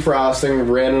 After defrosting,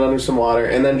 ran it under some water,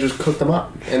 and then just cooked them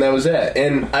up. And that was it.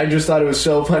 And I just thought it was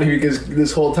so funny because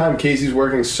this whole time Casey's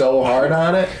working so hard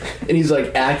on it, and he's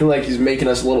like acting like he's making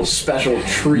us a little special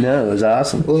treat. No, it was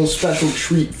awesome. A little special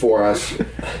treat for us.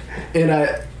 And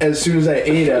as soon as I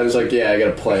ate it, I was like, yeah, I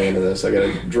gotta play into this. I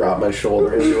gotta drop my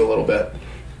shoulder into a little bit.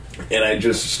 And I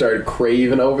just started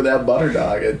craving over that butter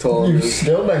dog. I told him. You've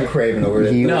still been craving over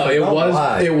it. No,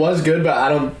 it was good, but I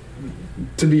don't.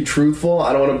 To be truthful,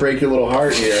 I don't want to break your little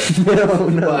heart here.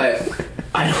 No. But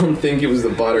I don't think it was the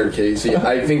butter, Casey.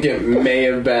 I think it may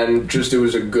have been just it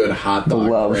was a good hot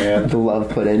dog brand. The love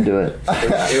put into it.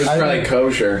 It was probably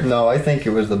kosher. No, I think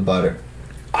it was the butter.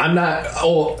 I'm not.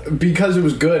 Oh, because it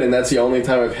was good, and that's the only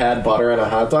time I've had butter on a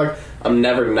hot dog. I'm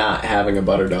never not having a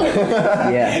butter dog.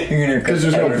 Yeah, because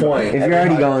there's no point. If you're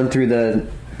already going through the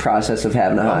process of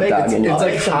having a hot dog, it's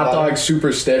like hot dog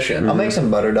superstition. I'll make some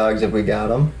butter dogs if we got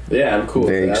them. Yeah, I'm cool.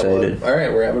 Very excited. All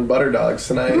right, we're having butter dogs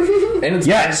tonight, and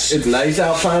it's it's nice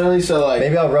out finally. So like,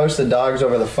 maybe I'll roast the dogs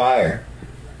over the fire.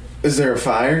 Is there a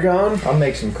fire going? I'll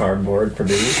make some cardboard for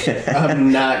these.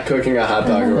 I'm not cooking a hot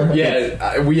dog.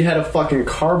 Yeah, we had a fucking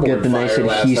cardboard Get the fire nice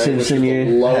last night, adhesives which in is your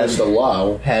the lowest of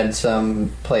low. Had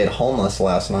some played homeless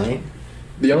last night.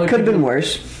 The only could have been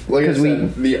worse. Like I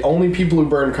said, the only people who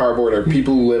burn cardboard are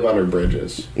people who live under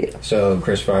bridges. Yeah. So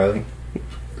Chris Farley.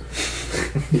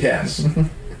 Yes.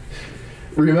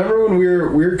 Remember when we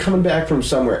were coming back from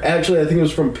somewhere? Actually, I think it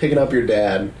was from picking up your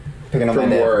dad. Picking up my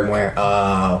dad from where?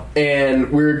 Oh.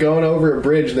 And we were going over a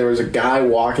bridge, and there was a guy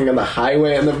walking on the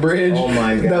highway on the bridge. Oh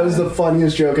my god. That was the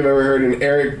funniest joke I've ever heard. And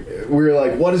Eric, we were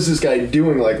like, what is this guy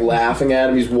doing? Like, laughing at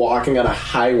him. He's walking on a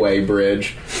highway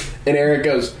bridge. And Eric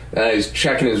goes, he's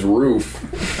checking his roof.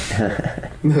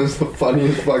 That was the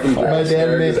funniest fucking joke my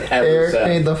dad Eric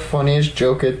made the funniest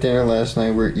joke at dinner last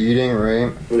night. We're eating,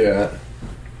 right? Yeah.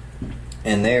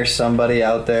 And there's somebody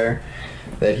out there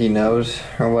that he knows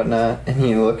or whatnot, and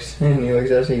he looks at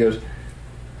us and he goes,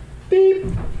 beep,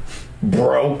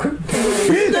 broke.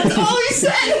 That's all he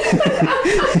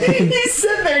said. He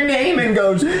said their name and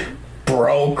goes,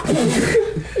 broke.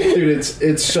 Dude,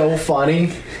 it's so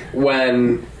funny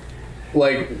when,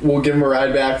 like, we'll give him a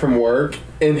ride back from work,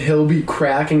 and he'll be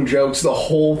cracking jokes the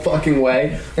whole fucking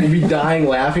way. We'll be dying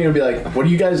laughing and be like, what are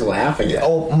you guys laughing at?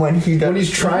 Oh, when he's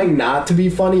trying not to be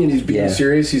funny and he's being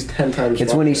serious, he's 10 times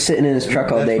It's funny. when he's sitting in his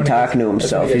truck all day talking to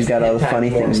himself. He's got all the funny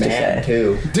things to say.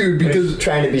 Too. Dude, because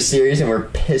trying to be serious and we're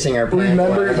pissing our pants.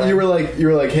 Remember, you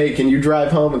were like, hey, can you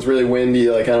drive home? It's really windy.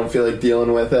 Like, I don't feel like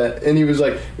dealing with it. And he was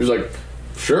like,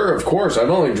 sure, of course. I've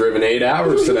only driven 8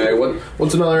 hours today.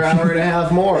 What's another hour and a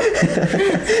half more?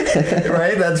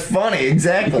 Right? That's funny.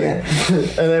 Exactly. Yeah.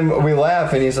 And then we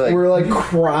laugh, and he's like... We're, like,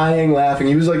 crying, laughing.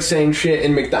 He was, like, saying shit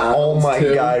in McDonald's, Oh, my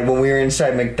God. When we were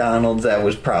inside McDonald's, that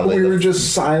was probably... We were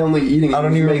just silently eating. I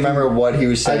don't even remember what he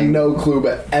was saying. I had no clue,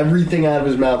 but everything out of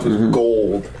his mouth was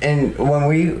gold. And when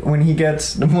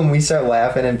we start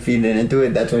laughing and feeding into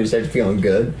it, that's when he starts feeling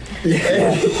good.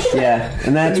 Yeah.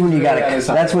 And that's when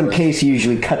that's when Casey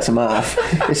usually cuts him off.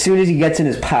 As soon as he gets in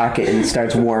his pocket and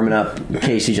starts warming up,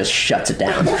 Casey just shuts it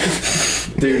down.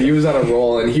 Dude, he was on a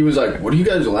roll, and he was like, "What are you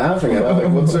guys laughing at? Like,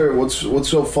 what's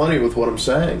so funny with what I'm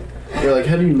saying?" We're like,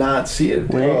 "How do you not see it?"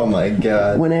 Oh my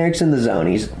god! When Eric's in the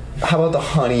zone, how about the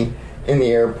honey in the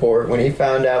airport when he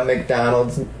found out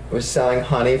McDonald's was selling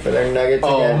honey for their nuggets?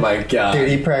 Oh again? my god! Dude,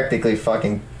 he practically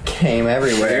fucking came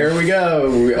everywhere. There we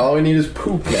go. All we need is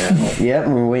poop now. Yep,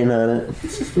 we're waiting on it.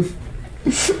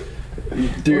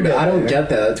 Dude, I don't get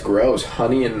that. That's gross.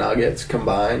 Honey and nuggets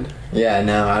combined. Yeah,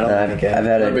 no, I don't like it. I'm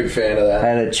a big fan of that. I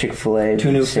had a Chick-fil-A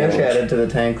 2 new fish added to the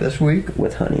tank this week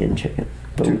with honey and chicken,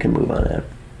 but we can move on now.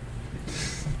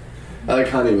 I like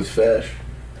honey with fish.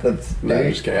 No,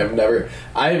 I'm just kidding. I've never.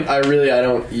 I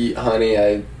don't eat honey.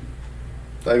 I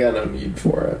got no need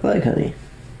for it. I like honey.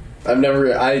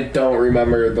 I don't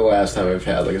remember the last time I've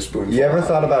had like a spoonful. You ever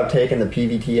thought about taking the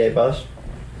PVTA bus?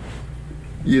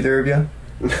 Either of you?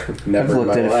 Never. I've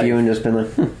looked at a few and just been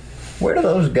like, where do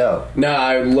those go? No,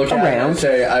 I would look at it and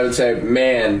I would say,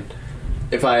 man,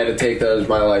 if I had to take those,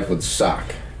 my life would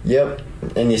suck. Yep.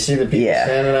 And you see the people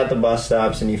standing at the bus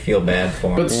stops and you feel bad for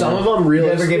them. But some of them really.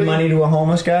 You ever give money to a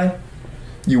homeless guy?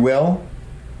 You will?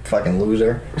 Fucking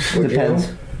loser. Would Depends.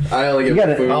 You? I only give You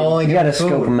gotta- food. I'll only You give gotta him food.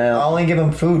 scope 'em out. I'll only give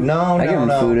him food. No, I give him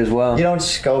food as well. You don't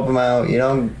scope them out. You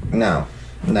don't. No.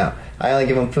 I only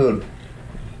give them food.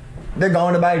 They're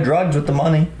going to buy drugs with the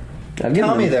money. I've given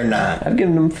Tell me them- they're not. I've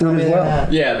given them Tell food me as they're well.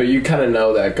 not. Yeah, but you kind of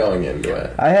know that going into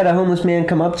it. I had a homeless man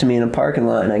come up to me in a parking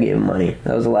lot and I gave him money.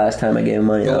 That was the last time I gave him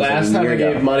money. The That was last like a time year I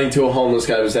ago. gave money to a homeless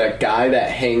guy was that guy that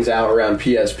hangs out around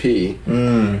PSP.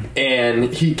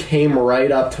 And he came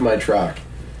right up to my truck.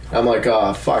 I'm like,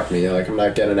 oh, fuck me. Like, I'm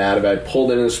not getting out of it. I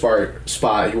pulled in a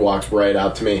spot. He walks right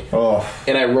up to me. Oh.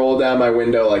 And I rolled down my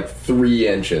window like 3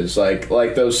 inches, like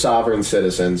those sovereign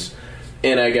citizens.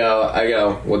 And I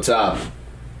go, what's up?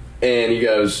 And he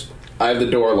goes, I have the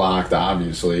door locked,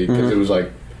 obviously, because it was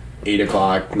like 8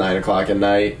 o'clock, 9 o'clock at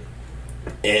night.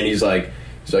 And he's like,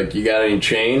 you got any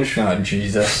change? Oh,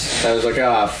 Jesus. I was like,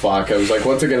 fuck. I was like,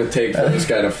 what's it going to take for this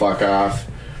guy to fuck off?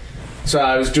 So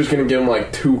I was just going to give him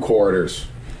like 2 quarters.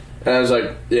 And I was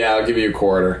like, yeah, I'll give you a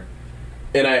quarter.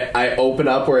 And I open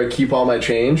up where I keep all my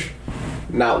change.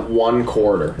 Not 1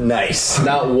 quarter. Nice.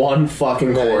 Not 1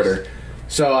 fucking quarter.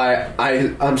 So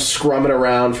I'm scrumming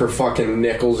around for fucking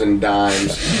nickels and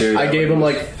dimes. Dude, I gave him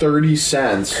like 30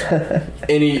 cents.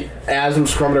 And as I'm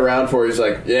scrumming around for it, he's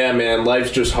like, yeah, man,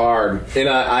 life's just hard. And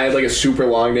I had like a super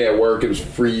long day at work. It was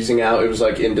freezing out. It was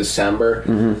like in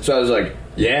December. So I was like,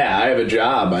 yeah, I have a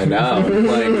job. I know.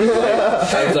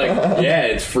 I was like, yeah,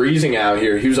 it's freezing out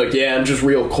here. He was like, yeah, I'm just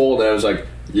real cold. And I was like,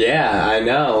 yeah, I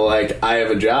know. Like, I have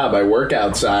a job. I work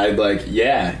outside. Like,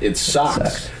 yeah, it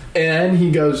sucks. And he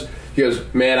goes,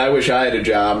 man, I wish I had a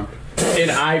job.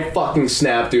 And I fucking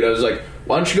snapped, dude. I was like,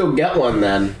 why don't you go get one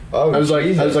then? Oh, I was like,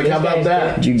 Jesus. how about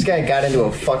that? This guy got into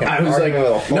a fucking I was like, argument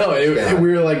with a no, homeless guy.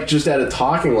 we were like just at a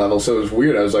talking level, so it was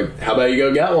weird. I was like, how about you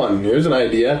go get one? Here's an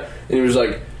idea. And he was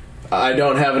like, I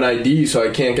don't have an ID, so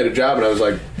I can't get a job. And I was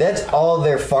like, That's all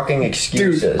their fucking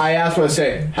excuses. dude, I asked him, I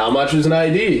say, how much is an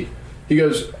ID? He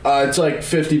goes, it's like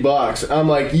 $50. I'm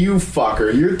like, you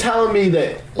fucker, you're telling me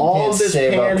that all can't of this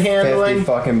save up 50 panhandling,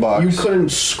 fucking bucks. you couldn't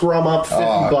scrum up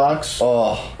 $50?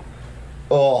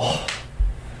 Oh.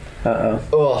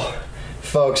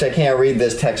 Folks, I can't read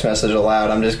this text message aloud.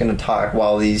 I'm just going to talk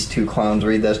while these 2 clowns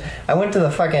read this. I went to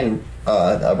the fucking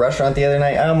a restaurant the other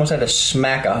night. I almost had to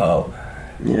smack a hoe.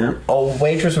 Yeah. A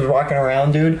waitress was walking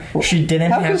around, dude. She didn't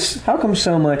How come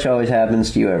so much always happens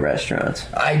to you at restaurants?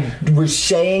 I was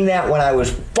saying that when I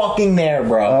was fucking there,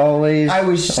 bro. Always. I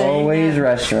was saying always that.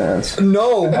 restaurants.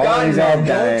 No, God, Always no, that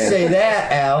don't time. say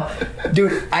that, Al.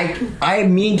 Dude, me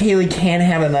and Kaylee can't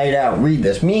have a night out. Read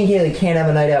this. Me and Kaylee can't have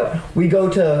a night out. We go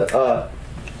to,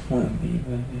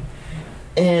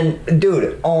 and,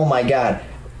 dude, oh my God.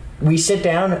 We sit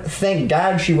down, thank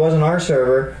God she wasn't our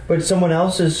server, but someone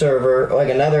else's server, like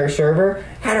another server,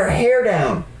 had her hair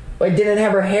down. Like, didn't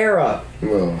have her hair up.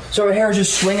 Ugh. So her hair was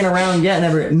just swinging around, getting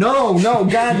every... No,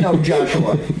 God, no,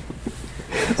 Joshua.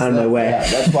 Out of my way. Yeah,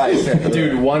 that's why I said...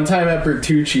 Dude, one time at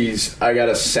Bertucci's, I got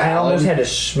a I salad. almost had to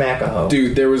smack a hoe.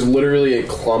 Dude, there was literally a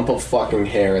clump of fucking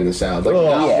hair in the salad. Like, Oh,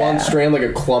 not yeah. one strand, like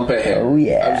a clump of hair. Oh,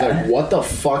 yeah. I was like, what the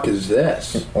fuck is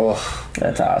this? Oh,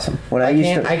 That's awesome. When I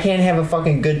I can't have a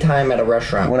fucking good time at a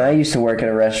restaurant. when I used to work at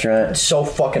a restaurant, It's so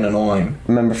fucking annoying.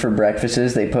 remember for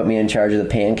breakfasts they put me in charge of the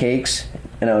pancakes,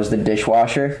 and I was the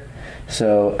dishwasher.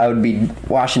 So I would be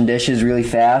washing dishes really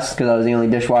fast because I was the only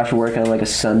dishwasher working on like a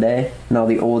Sunday, and all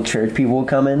the old church people would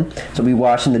come in. So I'd be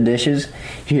washing the dishes.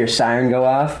 You hear a siren go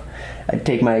off. I'd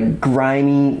take my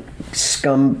grimy,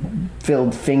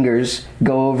 scum-filled fingers,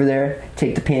 go over there,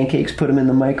 take the pancakes, put them in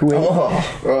the microwave,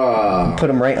 put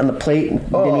them right on the plate.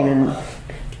 Didn't even.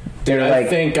 Dude, I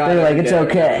think they're like, it's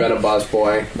okay. I've been a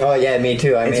busboy. Oh yeah, me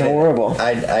too. It's horrible.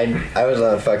 I was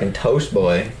a fucking toast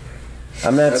boy.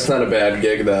 That's not a bad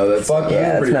gig though. That's Fuck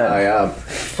yeah, pretty that's not- high up.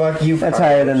 Fuck you. That's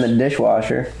Carlos. higher than the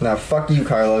dishwasher. Now fuck you,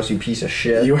 Carlos. You piece of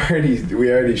shit.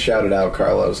 We already shouted out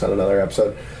Carlos on another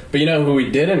episode. But you know who we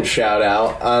didn't shout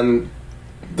out on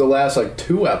the last like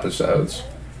 2 episodes?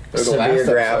 Or the Severe last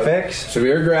episode. Graphics.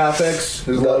 Severe Graphics.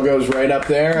 His logo's right up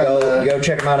there. Go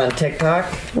check him out on TikTok,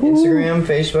 Instagram,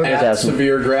 Facebook. At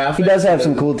Severe Graphics. He does have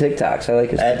some cool TikToks. I like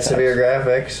his At TikToks. Severe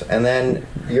Graphics, and then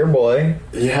your boy.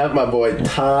 You have my boy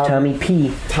Tommy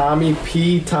P. Tommy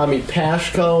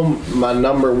Pashko, my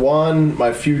number 1,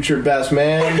 my future best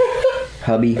man.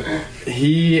 Hubby.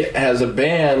 He has a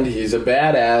band. He's a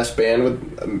badass band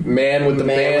with man with the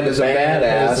band is a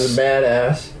badass. Is a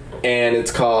badass. And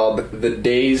it's called The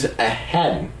Days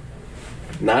Ahead.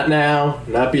 Not now,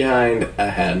 not behind,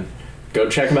 ahead. Go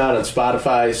check him out on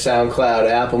Spotify, SoundCloud,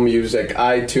 Apple Music,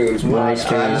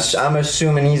 iTunes. I'm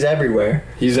assuming he's everywhere.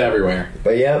 He's everywhere.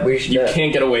 But yeah, we should. You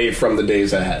can't get away from the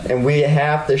days ahead. And we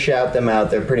have to shout them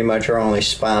out. They're pretty much our only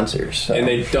sponsors. So. And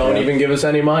they don't even give us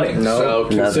any money. No, so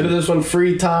consider this one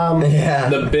free, Tom. Yeah.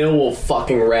 The bill will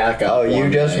fucking rack up. Oh, you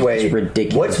just day. wait. It's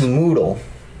ridiculous. What's Moodle?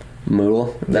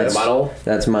 Moodle?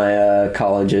 That's my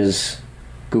college's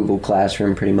Google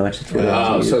Classroom, pretty much. It's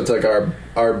what so it's like our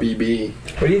RBB.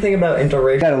 What do you think about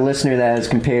interracial? Got a listener that has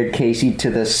compared Casey to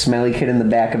the smelly kid in the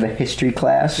back of a history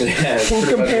class. Yeah, Who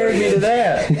compared me to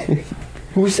that?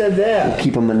 Who said that?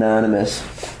 Keep them anonymous.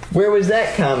 Where was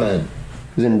that comment?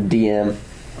 It was in a DM.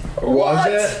 Was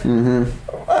it?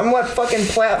 Mm-hmm. On what fucking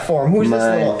platform? Who's this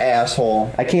little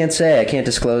asshole? I can't say. I can't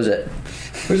disclose it.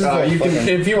 Who's this You fucking... can,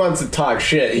 if he wants to talk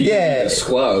shit, he can be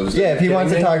disclosed. Yeah, if he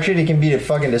wants to talk shit, he can be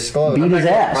fucking disclosed. Beat his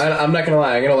ass. I'm not gonna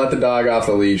lie. I'm gonna let the dog off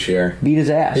the leash here. Beat his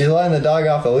ass. He's letting the dog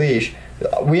off the leash.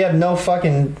 We have no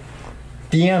fucking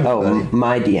DMs. Oh, buddy.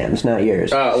 my DMs, not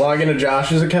yours. Log into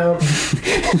Josh's account.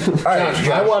 All right, Josh,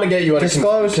 I want to get you out of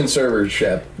Disclose-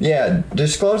 conservatorship. Yeah,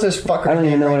 disclose this fucker. I don't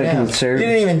even know what a now. conserv- You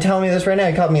didn't even tell me this right now.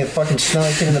 You called me a fucking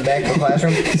smelly kid in the back of the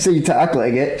classroom. So you talk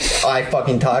like it. I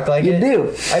fucking talk like You it.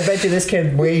 do. I bet you this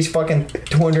kid weighs fucking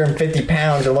 250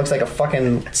 pounds and looks like a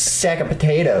fucking sack of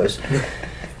potatoes.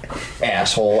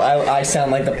 Asshole. I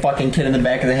sound like the fucking kid in the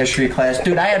back of the history class.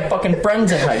 Dude, I had fucking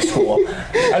friends in high school.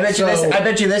 I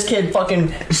bet you this kid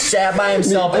fucking sat by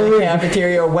himself in the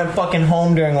cafeteria or went fucking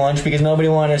home during lunch because nobody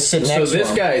wanted to sit next to him. So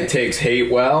this guy takes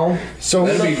hate well. So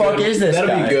who the fuck is this guy?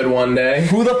 That'll be good one day.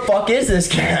 Who the fuck is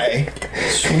this guy?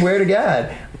 Swear to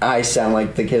God. I sound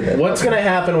like the kid that... What's going to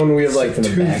happen when we have like Sits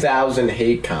in the back. 2,000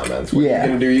 hate comments? What are Yeah. you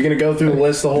going to do? You're going to go through the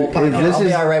list the whole podcast? This I'll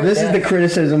be all right with this is that. the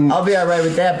criticism. I'll be alright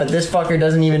with that, but this fucker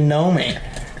doesn't even know me.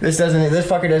 This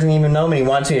fucker doesn't even know me. He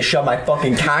wants me to shove my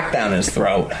fucking cock down his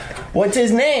throat. What's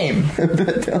his name?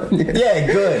 Yeah,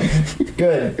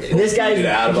 good. This guy's Get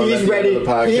out of him at he's the ready. end of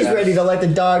the podcast. He's ready to let the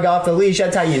dog off the leash.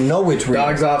 That's how you know it's real.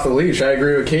 Dog's off the leash. I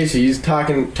agree with Casey. He's talk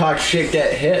shit,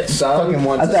 get hit, son. Fucking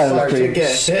wants I to thought it was start,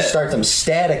 pretty- start some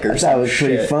static or I something. thought it was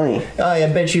pretty funny. Oh, I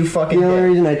bet you fucking. The only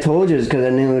reason I told you is because I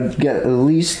knew it would get at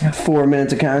least 4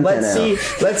 minutes of content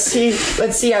Let's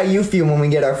see how you feel when we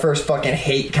get our first fucking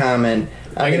hate comment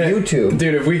on YouTube.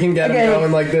 Dude, if we can get him I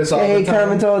going like this all I the hate time.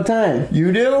 comments all the time.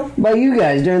 You do? By you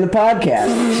guys during the podcast.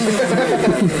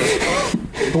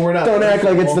 But we're not Don't act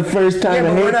like it's the first time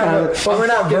Yeah, I but we're hate not. comments. But we're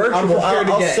not virtual. I'm prepared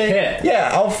to I'll get say, hit. yeah,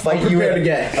 I'll fight I'm you. prepared to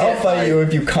get hit. I'll fight you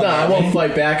if you come. No, I at won't me.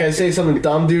 fight back. I say something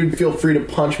dumb, dude. Feel free to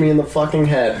punch me in the fucking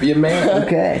head. Be a man.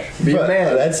 Okay. Be a But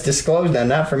man. that's disclosed now,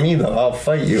 not for me though. I'll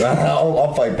fight you.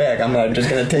 I'll fight back. I'm not just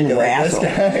gonna take it like this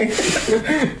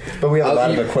guy. But we have a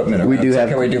lot of equipment. We around, do so have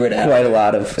can we do it quite a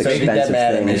lot of So if you get expensive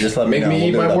mad at me, things. just let me Make know. me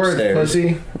eat We'll do my it words, upstairs.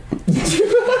 pussy.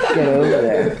 Get over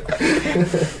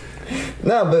there.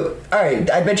 No, but all right.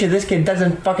 I bet you this kid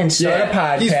doesn't fucking start a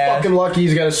podcast. He's fucking lucky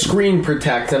he's got a screen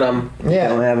protecting him. yeah.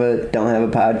 Don't have a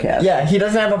podcast. Yeah, he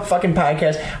doesn't have a fucking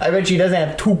podcast. I bet you he doesn't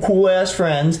have two cool ass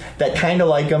friends that kind of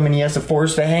like him, and he has to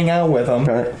force to hang out with them.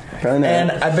 Probably not.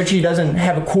 And I bet you he doesn't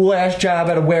have a cool ass job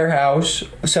at a warehouse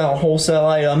selling wholesale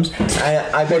items.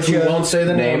 I bet But you you won't say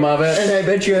the name of it. And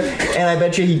I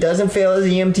bet you he doesn't fail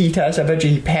his EMT test. I bet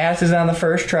you he passes on the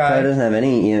first Probably try. doesn't have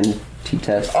any EMT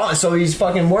test. Oh, so he's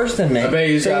fucking worse than me. I bet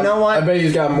he's so got, you know what? I bet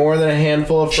he's got more than a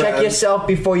handful of friends. Check yourself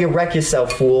before you wreck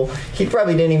yourself, fool. He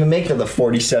probably didn't even make it to the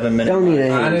 47-minute. Don't need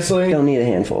Honestly? don't need a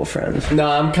handful of friends. No,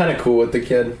 I'm kind of cool with the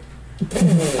kid.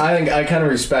 I kind of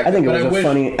respect I think him, it but was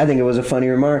I think it was a funny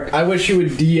remark. I wish he would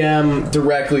DM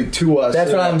directly to us.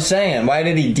 That's what I'm saying. Why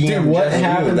did he DM Dude, what just you?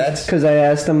 happened? That's Because I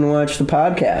asked them to watch the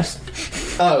podcast.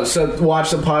 Oh, so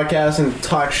watch the podcast and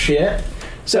talk shit?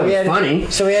 so he had funny.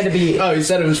 So he had to be. Oh, he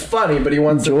said it was funny, but he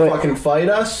wants Enjoy to it. fucking fight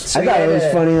us? I thought it was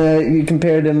yeah. funny that you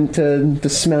compared him to the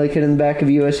smelly kid in the back of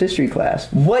U.S. history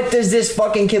class. What does this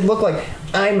fucking kid look like?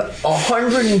 I'm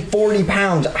 140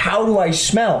 pounds. How do I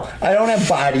smell? I don't have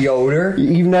body odor.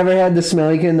 You've never had the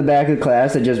smelly kid in the back of the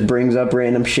class that just brings up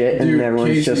random shit and Dude,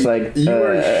 everyone's Casey, just like, you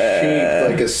are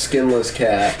shaped like a skinless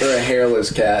cat, or a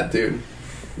hairless cat, dude.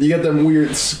 You got them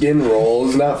weird skin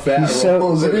rolls, not fat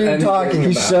rolls. what are you anything. talking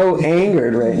he's so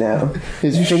angered right now.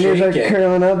 His fingers are shaking.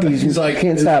 curling up. He's like,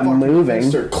 can't his stop fucking moving.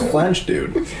 fists are clenched,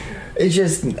 dude. It's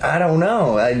just I don't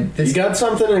know. You got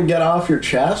something to get off your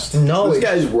chest? No, this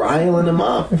guy's riling him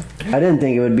up. I didn't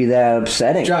think it would be that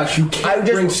upsetting. Josh, you can't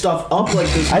bring stuff up like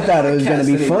this. I thought it was going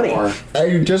to be funny.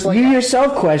 I just like You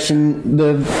yourself question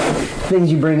the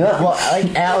things you bring up. Well,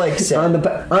 like Alex said, on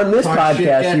this Talk shit,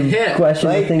 podcast, get you hit. question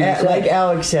the things you say. like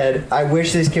Alex said, I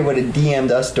wish this kid would have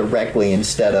DM'd us directly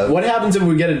instead of. What happens if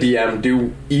we get a DM?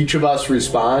 Do each of us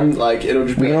respond? Like, it'll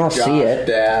just be We can all like, Josh, see it.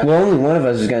 Dad. Well, only one of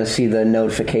us is going to see the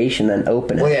notification and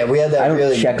open it. Well, yeah, we had I that don't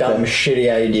really check dumb, them.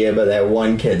 shitty idea about that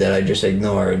one kid that I just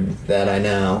ignored. That I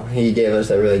know he gave us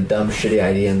that really dumb, shitty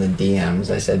idea in the DMs.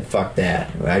 I said, "Fuck that."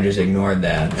 I just ignored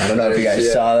that. I don't know if you guys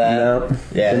Yeah. saw that. No,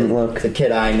 Yeah, didn't look. the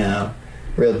kid I know,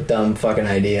 real dumb fucking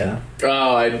idea.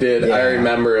 Oh, I did. Yeah. I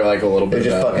remember like a little They're bit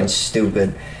just of that. fucking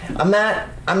stupid. I'm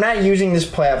not using this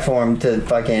platform to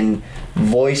fucking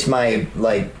voice my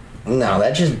like. No,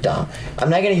 that's just dumb.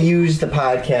 I'm not going to use the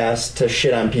podcast to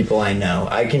shit on people I know.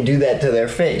 I can do that to their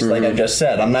face, like I just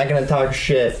said. I'm not going to talk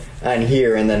shit on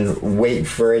here and then wait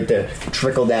for it to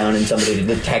trickle down and somebody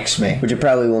to text me. Which it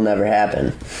probably will never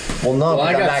happen. Well, no, Well,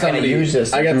 I because I'm got not going somebody. to use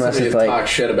this. I got unless somebody it's to like- talk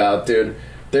shit about, dude.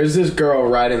 There's this girl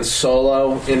riding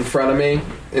solo in front of me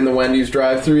in the Wendy's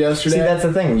drive-thru yesterday. See, that's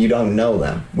the thing. You don't know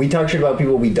them. We talk shit about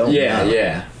people we don't yeah, know.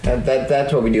 yeah.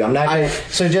 That's what we do. I'm not.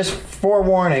 So just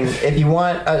forewarning, if you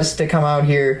want us to come out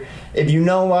here, if you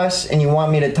know us and you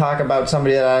want me to talk about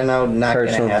somebody that I know, not going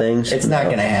to Personal happen. things? It's not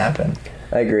No. going to happen.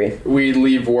 I agree. We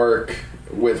leave work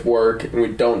with work and we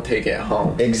don't take it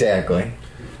home. Exactly.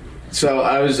 So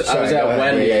I was Sorry, at go ahead.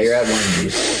 Wendy's. Yeah, you're at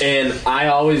Wendy's. And I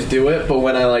always do it, but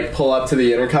when I like pull up to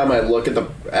the intercom, I look at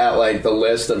the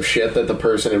list of shit that the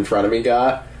person in front of me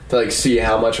got to like see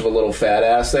how much of a little fat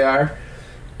ass they are.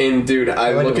 And dude,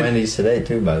 I went look to at Wendy's today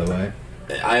too, by the way.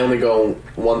 I only go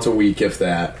once a week, if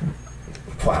that.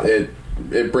 Wow.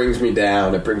 It brings me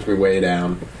down. It brings me way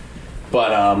down.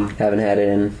 But Haven't had it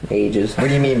in ages. What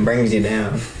do you mean brings you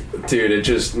down? dude, it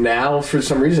just now for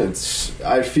some reason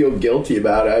I feel guilty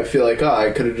about it. I feel like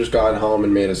I could have just gone home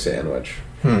and made a sandwich.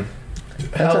 That's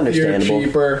Healthier, understandable.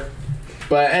 cheaper.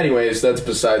 But anyways, that's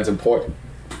besides important.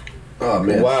 Oh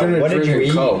man, Wow, shouldn't have what did you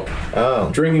drinking eat? Coke. Oh.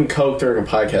 Drinking Coke during a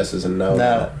podcast is a no.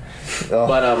 No. Oh.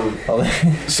 But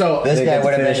so This They guy get to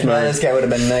would have finish been. mine. This guy would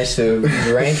have been nice to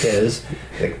drink his.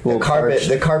 The Little carpet. parched.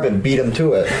 The carpet beat him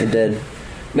to it. It did.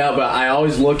 no, but I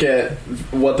always look at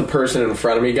what the person in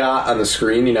front of me got on the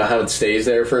screen. You know how it stays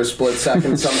there for a split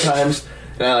second sometimes,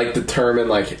 and I like determine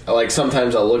like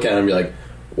sometimes I'll look at it and be like,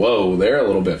 "Whoa, they're a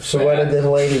little bit fat." So what did this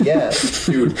lady get?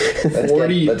 Dude,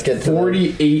 let's get to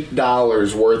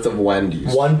 $48 worth of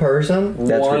Wendy's. One person?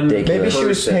 That's One ridiculous. Maybe she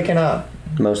was person. picking up.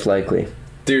 Most likely.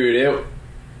 Dude,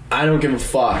 I don't give a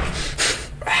fuck.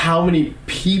 How many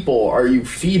people are you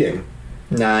feeding?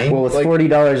 9. Well, with Like-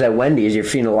 $40 at Wendy's, you're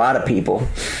feeding a lot of people.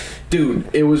 Dude,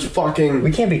 it was fucking...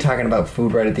 we can't be talking about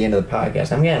food right at the end of the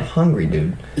podcast. I'm getting hungry,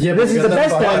 dude. Yeah, This is the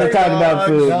best time to talk about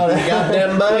food. No, We got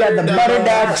them We got the butter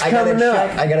dogs coming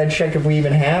up. I gotta check if we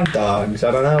even have dogs.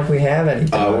 I don't know if we have any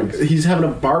dogs. He's having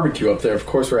a barbecue up there. Of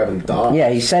course we're having dogs. Yeah,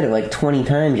 he said it like 20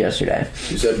 times yesterday.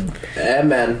 He said, hey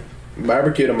man,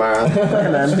 barbecue tomorrow.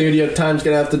 man. Studio time's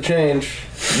gonna have to change.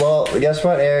 Well, guess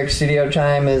what, Eric? Studio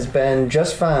time has been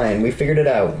just fine. We figured it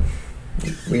out.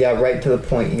 We got right to the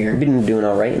point We've here. been doing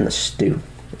all right in the stew,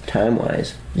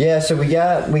 time-wise. Yeah, so we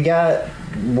got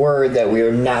word that we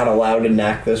were not allowed to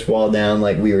knock this wall down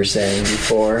like we were saying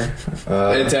before.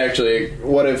 It's actually,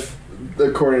 what if,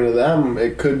 according to them,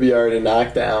 it could be already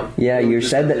knocked down? Yeah, We you just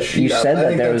said have that- to sheet you up. said I that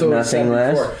think there that's was what we said nothing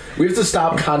last. before. We have to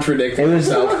stop contradicting It was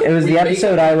ourselves. the We make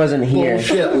episode I wasn't here,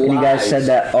 bullshit and you guys lies. said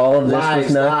that all of this lies,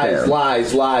 was knocked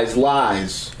lies, down.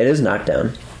 lies. It is knocked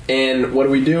down. And what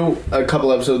do? A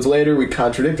couple episodes later, we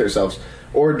contradict ourselves.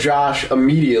 Or Josh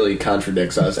immediately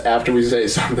contradicts us after we say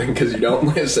something because you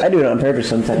don't listen. I do it on purpose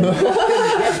sometimes.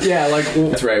 Yeah, like,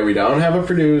 that's right. We don't have a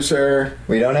producer.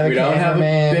 We don't have a We don't have a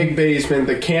cameraman. big basement.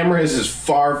 The camera is as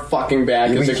far fucking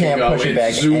back We as it can't can go. push it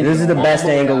back. zooms This is the all best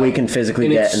way angle out. we can physically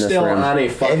And get it's in this still room. on a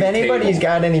fucking If anybody's table.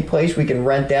 got any place we can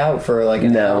rent out for like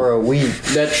an No. hour a week,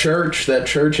 that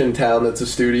church in town that's a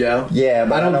studio. yeah,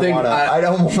 but I don't think want. I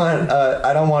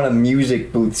don't want a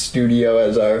music booth studio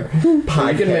as our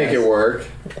podcast. we can make it work.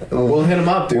 We'll hit them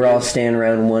up, dude. We're all standing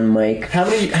around one mic. How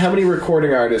many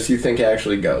recording artists you think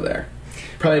actually go there?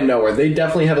 Probably nowhere. They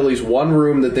definitely have at least one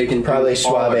room that they can Probably do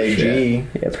all their Suave shit.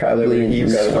 G. Yeah, probably. He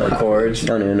goes I records.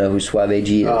 don't even know who Suave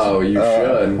G is. Oh, you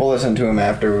should. We'll listen to him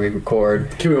after we record.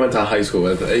 Kid we went to high school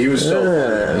with. He was so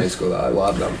fun in high school, though. I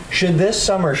loved him. This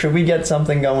summer, should we get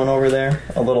something going over there?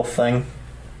 A little thing?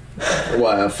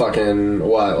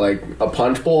 What, like a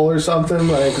punch bowl or something?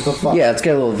 Like, what the fuck? Yeah, let's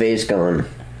get a little vase going.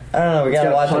 I don't know. We got a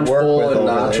Got lot punch to work bowl with and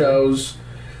over there. nachos.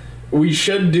 We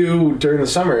should do, during the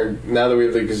summer, now that we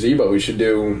have the gazebo, we should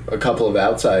do a couple of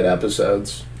outside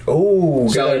episodes. Oh,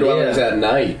 Cellar good dwellers idea. at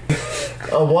night.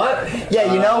 A what?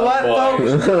 Yeah, you know what,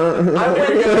 folks? I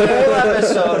went the whole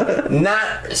episode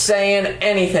not saying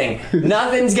anything.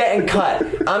 Nothing's getting cut.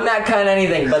 I'm not cutting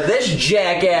anything. But this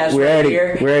jackass We right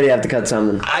here, already have to cut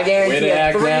something. I Way guarantee to you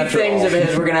act 3 natural. things of his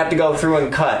we're going to have to go through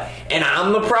and cut. And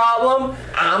I'm the problem.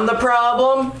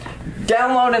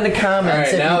 Download in the comments All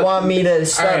right, if now- you want me to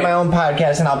start all right. my own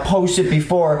podcast, and I'll post it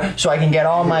before so I can get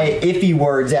all my iffy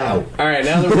words out. All right,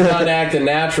 now that we're done acting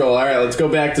natural, all right, let's go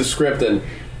back to scripting.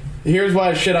 Here's why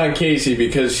I shit on Casey,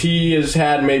 because he has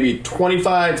had maybe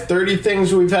 25, 30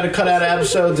 things we've had to cut out of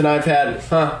episodes, and I've had,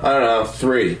 I don't know,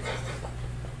 3.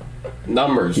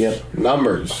 Numbers. Yep.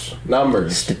 Numbers.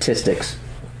 Statistics.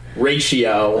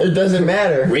 Ratio. It doesn't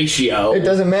matter. Ratio. It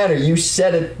doesn't matter. You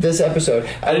said it this episode.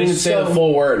 I didn't even say the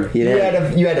full word. You You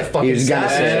didn't. had to fucking He was gonna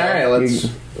stop say it. All right,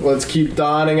 let's keep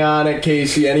dawning on it,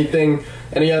 Casey. Any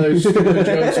other stupid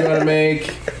jokes you want to make?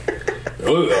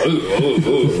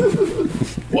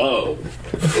 Whoa.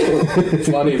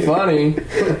 Funny.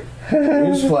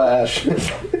 Newsflash.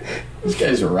 These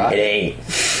guys are right. It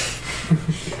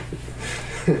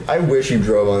ain't. I wish you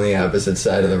drove on the opposite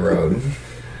side of the road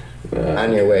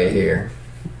on your way here.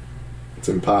 It's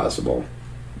impossible.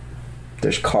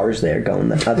 There's cars there going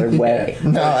the other way.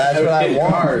 No, that's what I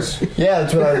want. Cars. Yeah,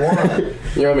 that's what I want.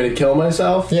 You want me to kill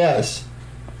myself? Yes.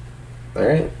 All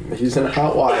right. He's in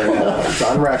hot water now. It's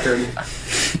on record.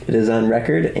 It is on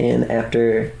record, and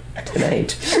after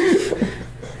tonight,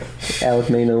 Alec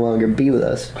may no longer be with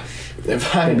us.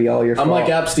 If It'll be all your I'm fault. like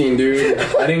Epstein, dude.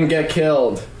 I didn't get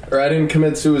killed. Or I didn't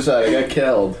commit suicide. I got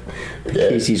killed.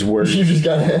 Casey's worst. You just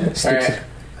gotta. All right.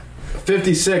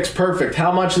 56, perfect.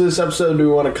 How much of this episode do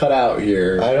we want to cut out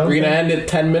here? I don't Are we going to think- end it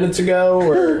 10 minutes ago?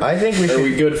 Or I think we are should.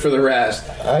 we good for the rest?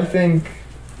 I think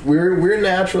We're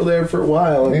natural there for a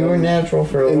while. we were natural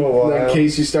for a And little then while.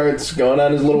 Casey starts going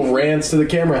on his little rants to the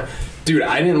camera. Dude,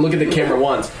 I didn't look at the camera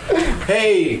once.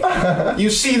 Hey, you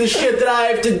see the shit that I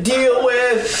have to deal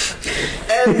with?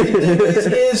 Everything is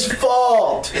his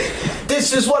fault.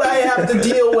 This is what I have to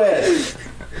deal with.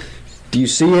 Do you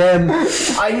see him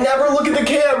I never look at the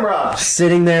camera.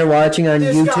 sitting there watching on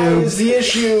This guy YouTube? is the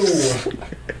issue.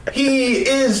 He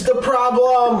is the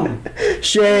problem.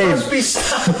 Shame. Must be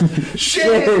stopped.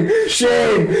 Shame.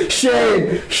 Shame.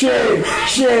 Shame. Shame.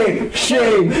 Shame.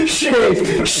 Shame.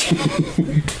 Shame.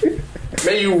 Shame.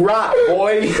 May you rot,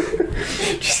 boy.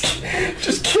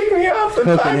 Just kick me off the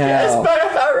Fucking hell.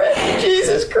 already.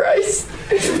 Jesus Christ.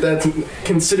 That's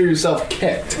consider yourself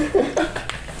kicked.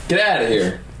 Get out of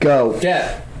here. Go.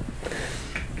 Get.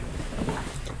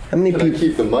 How many Can I people?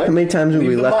 keep the mic? How many times have we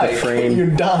Leave left mic. the frame? You're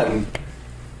done.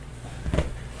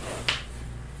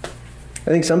 I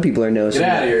think some people are noticing. Get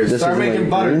out of here. This Start is making like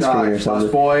butter green screen dogs, or something.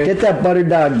 busboy. Get that butter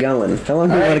dog going. How long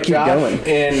do you want to keep Josh, going?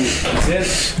 And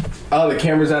this. Oh, the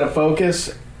camera's out of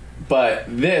focus. But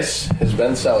this has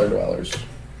been Cellar Dwellers.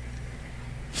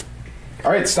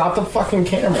 All right, stop the fucking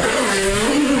camera.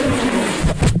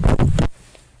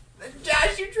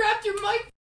 Josh, you dropped your mic.